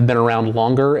technologies that have been around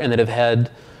longer and that have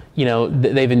had,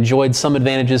 they've enjoyed some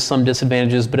advantages, some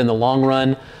disadvantages, but in the long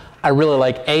run, I really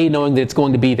like, knowing that it's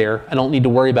going to be there. I don't need to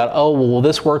worry about, oh, well, will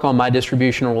this work on my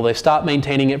distribution, or will they stop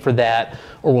maintaining it for that,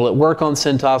 or will it work on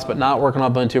CentOS but not work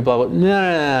on Ubuntu, blah, blah,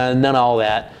 blah. None of all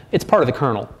that. It's part of the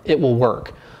kernel. It will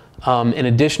work. In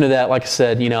addition to that, like I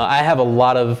said, I have a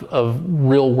lot of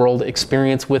real-world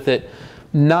experience with it,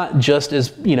 not just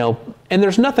as, and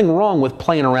there's nothing wrong with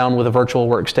playing around with a virtual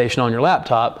workstation on your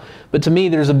laptop, but to me,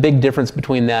 there's a big difference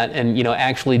between that and,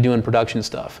 actually doing production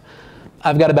stuff.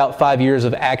 I've got about 5 years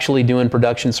of actually doing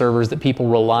production servers that people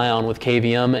rely on with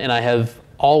KVM, and I have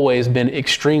always been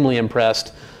extremely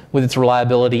impressed with its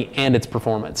reliability and its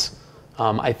performance.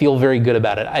 I feel very good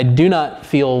about it. I do not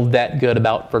feel that good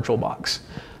about VirtualBox.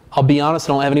 I'll be honest,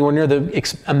 I don't have anywhere near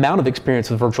the amount of experience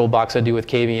with VirtualBox I do with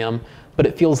KVM, but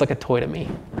it feels like a toy to me.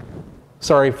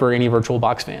 Sorry for any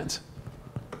VirtualBox fans.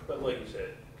 But like you said,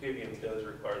 KVM does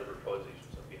require the virtualization,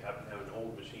 so if you happen to have an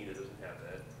old machine that doesn't have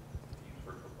that, use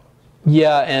VirtualBox.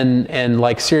 Yeah, and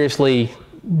like seriously,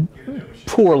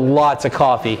 pour lots of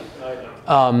coffee.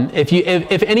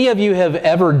 If any of you have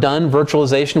ever done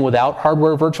virtualization without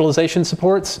hardware virtualization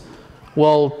supports,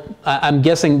 well, I'm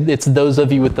guessing it's those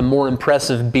of you with the more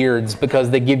impressive beards because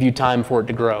they give you time for it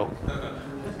to grow.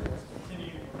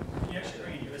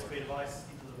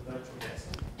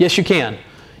 Yes, you can.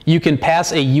 You can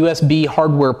pass a USB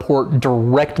hardware port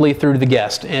directly through to the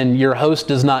guest, and your host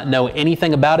does not know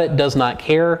anything about it, does not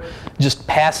care, just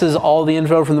passes all the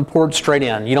info from the port straight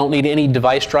in. You don't need any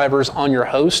device drivers on your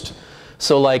host.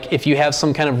 So like if you have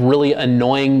some kind of really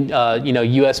annoying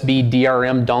USB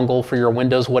DRM dongle for your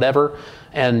Windows whatever,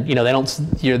 and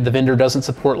the vendor doesn't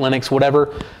support Linux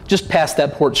whatever, just pass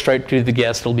that port straight to the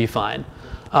guest, it'll be fine.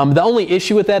 The only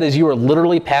issue with that is you are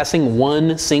literally passing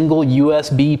one single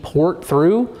USB port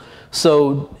through.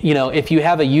 So, if you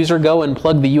have a user go and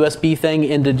plug the USB thing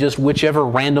into just whichever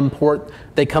random port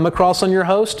they come across on your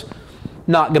host,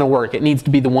 not going to work. It needs to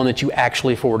be the one that you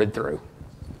actually forwarded through.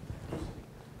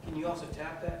 Can you also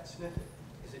tap that, sniff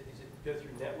it? Is it go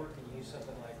through network and use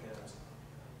something like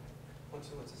what's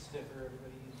a sniffer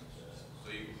everybody uses?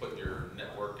 So you can put your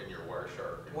network and your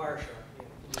Wireshark. Wireshark.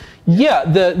 Yeah,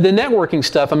 the networking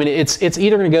stuff, I mean, it's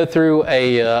either going to go through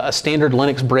a standard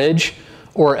Linux bridge,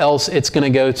 or else it's going to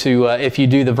go to, if you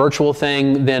do the virtual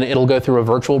thing, then it'll go through a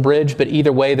virtual bridge. But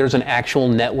either way, there's an actual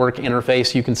network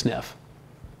interface you can sniff.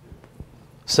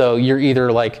 So you're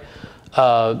either like,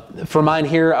 for mine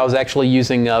here, I was actually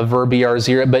using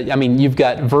VirBR0, but I mean, you've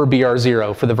got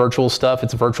VirBR0 for the virtual stuff.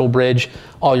 It's a virtual bridge.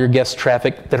 All your guest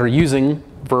traffic that are using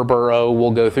VirBR0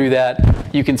 will go through that.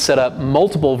 You can set up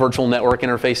multiple virtual network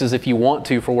interfaces if you want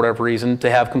to, for whatever reason,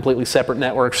 to have completely separate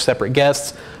networks, separate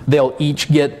guests. They'll each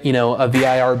get, a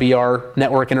VIR-BR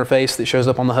network interface that shows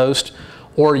up on the host.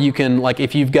 Or you can, like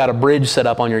if you've got a bridge set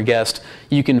up on your guest,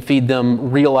 you can feed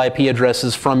them real IP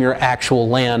addresses from your actual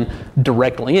LAN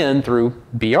directly in through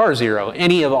BR0.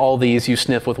 Any of all these you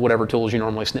sniff with whatever tools you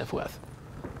normally sniff with.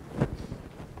 I'm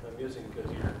guessing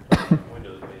because you're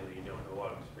Windows mainly, you don't have a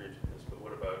lot of experience with this, but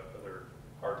what about other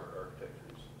hardware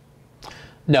architectures?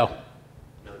 No.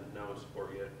 No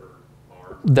support yet for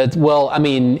ARM? Well, I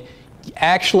mean,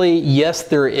 actually, yes,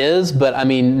 there is, but I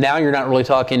mean, now you're not really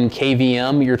talking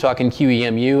KVM, you're talking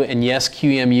QEMU, and yes,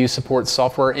 QEMU supports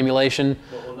software emulation.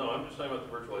 Well, no, I'm just talking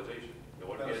about the virtualization.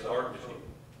 What if you have ARM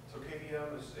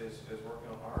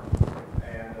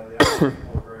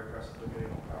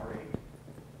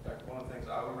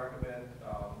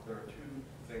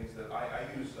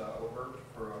over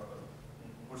for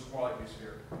which is more like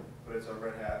vSphere, but it's a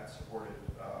Red Hat supported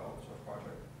open source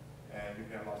project, and you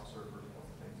can have lots of servers and lots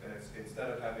of things. And it's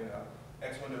instead of having a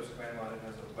X Windows command line, it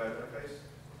has a web interface.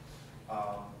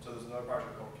 So there's another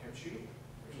project called Kimchi,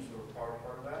 which is sort of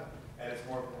part of that, and it's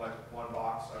more from like one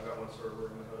box. I've got one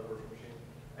server and one virtual machine,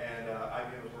 and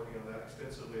IBM is working on that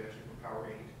extensively actually from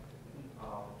Power 8.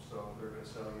 So they're going to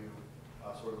sell you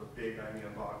sort of a big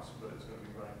IBM box, but it's going to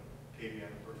be running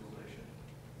KVM virtualization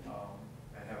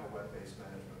and have a web-based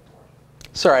management for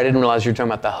it. Sorry, I didn't realize you were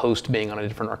talking about the host being on a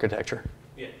different architecture.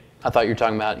 Yeah. I thought you were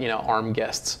talking about, ARM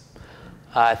guests.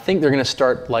 I think they're going to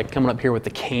start like coming up here with the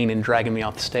cane and dragging me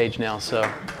off the stage now. So,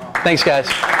 thanks, guys.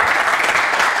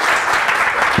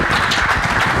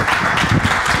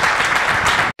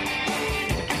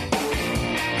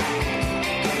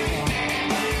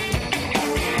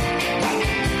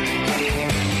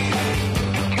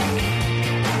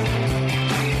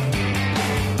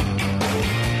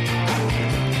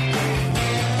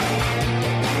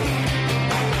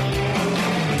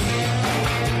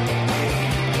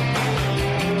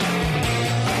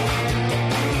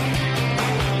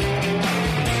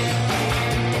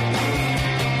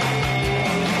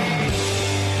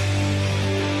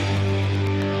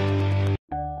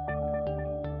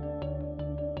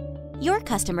 Your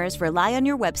customers rely on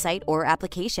your website or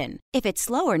application. If it's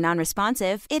slow or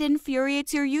non-responsive, it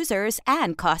infuriates your users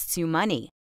and costs you money.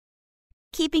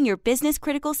 Keeping your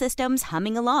business-critical systems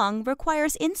humming along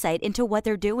requires insight into what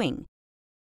they're doing.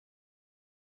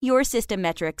 Your system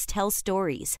metrics tell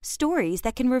stories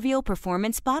that can reveal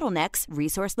performance bottlenecks,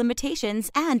 resource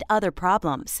limitations, and other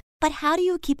problems. But how do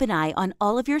you keep an eye on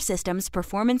all of your system's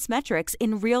performance metrics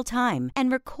in real time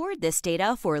and record this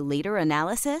data for later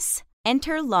analysis?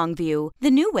 Enter Longview, the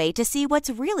new way to see what's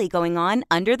really going on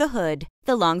under the hood.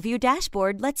 The Longview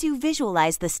dashboard lets you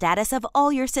visualize the status of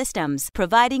all your systems,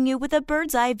 providing you with a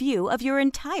bird's-eye view of your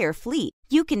entire fleet.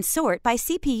 You can sort by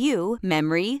CPU,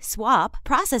 memory, swap,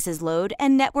 processes load,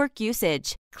 and network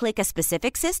usage. Click a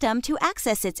specific system to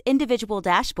access its individual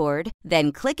dashboard,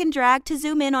 then click and drag to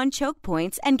zoom in on choke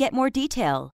points and get more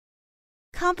detail.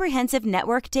 Comprehensive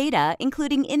network data,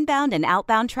 including inbound and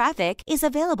outbound traffic, is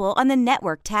available on the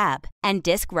Network tab, and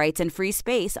disk writes and free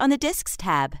space on the Disks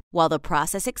tab, while the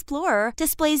Process Explorer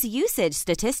displays usage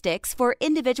statistics for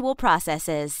individual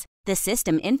processes. The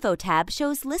System Info tab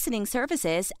shows listening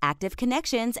services, active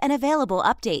connections, and available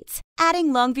updates.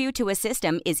 Adding Longview to a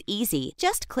system is easy.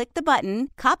 Just click the button,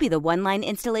 copy the one-line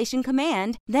installation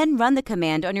command, then run the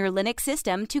command on your Linux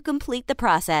system to complete the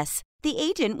process. The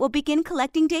agent will begin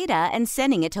collecting data and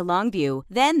sending it to Longview.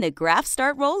 Then the graphs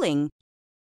start rolling.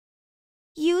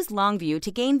 Use Longview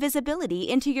to gain visibility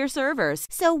into your servers,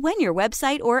 so when your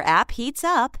website or app heats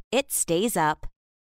up, it stays up.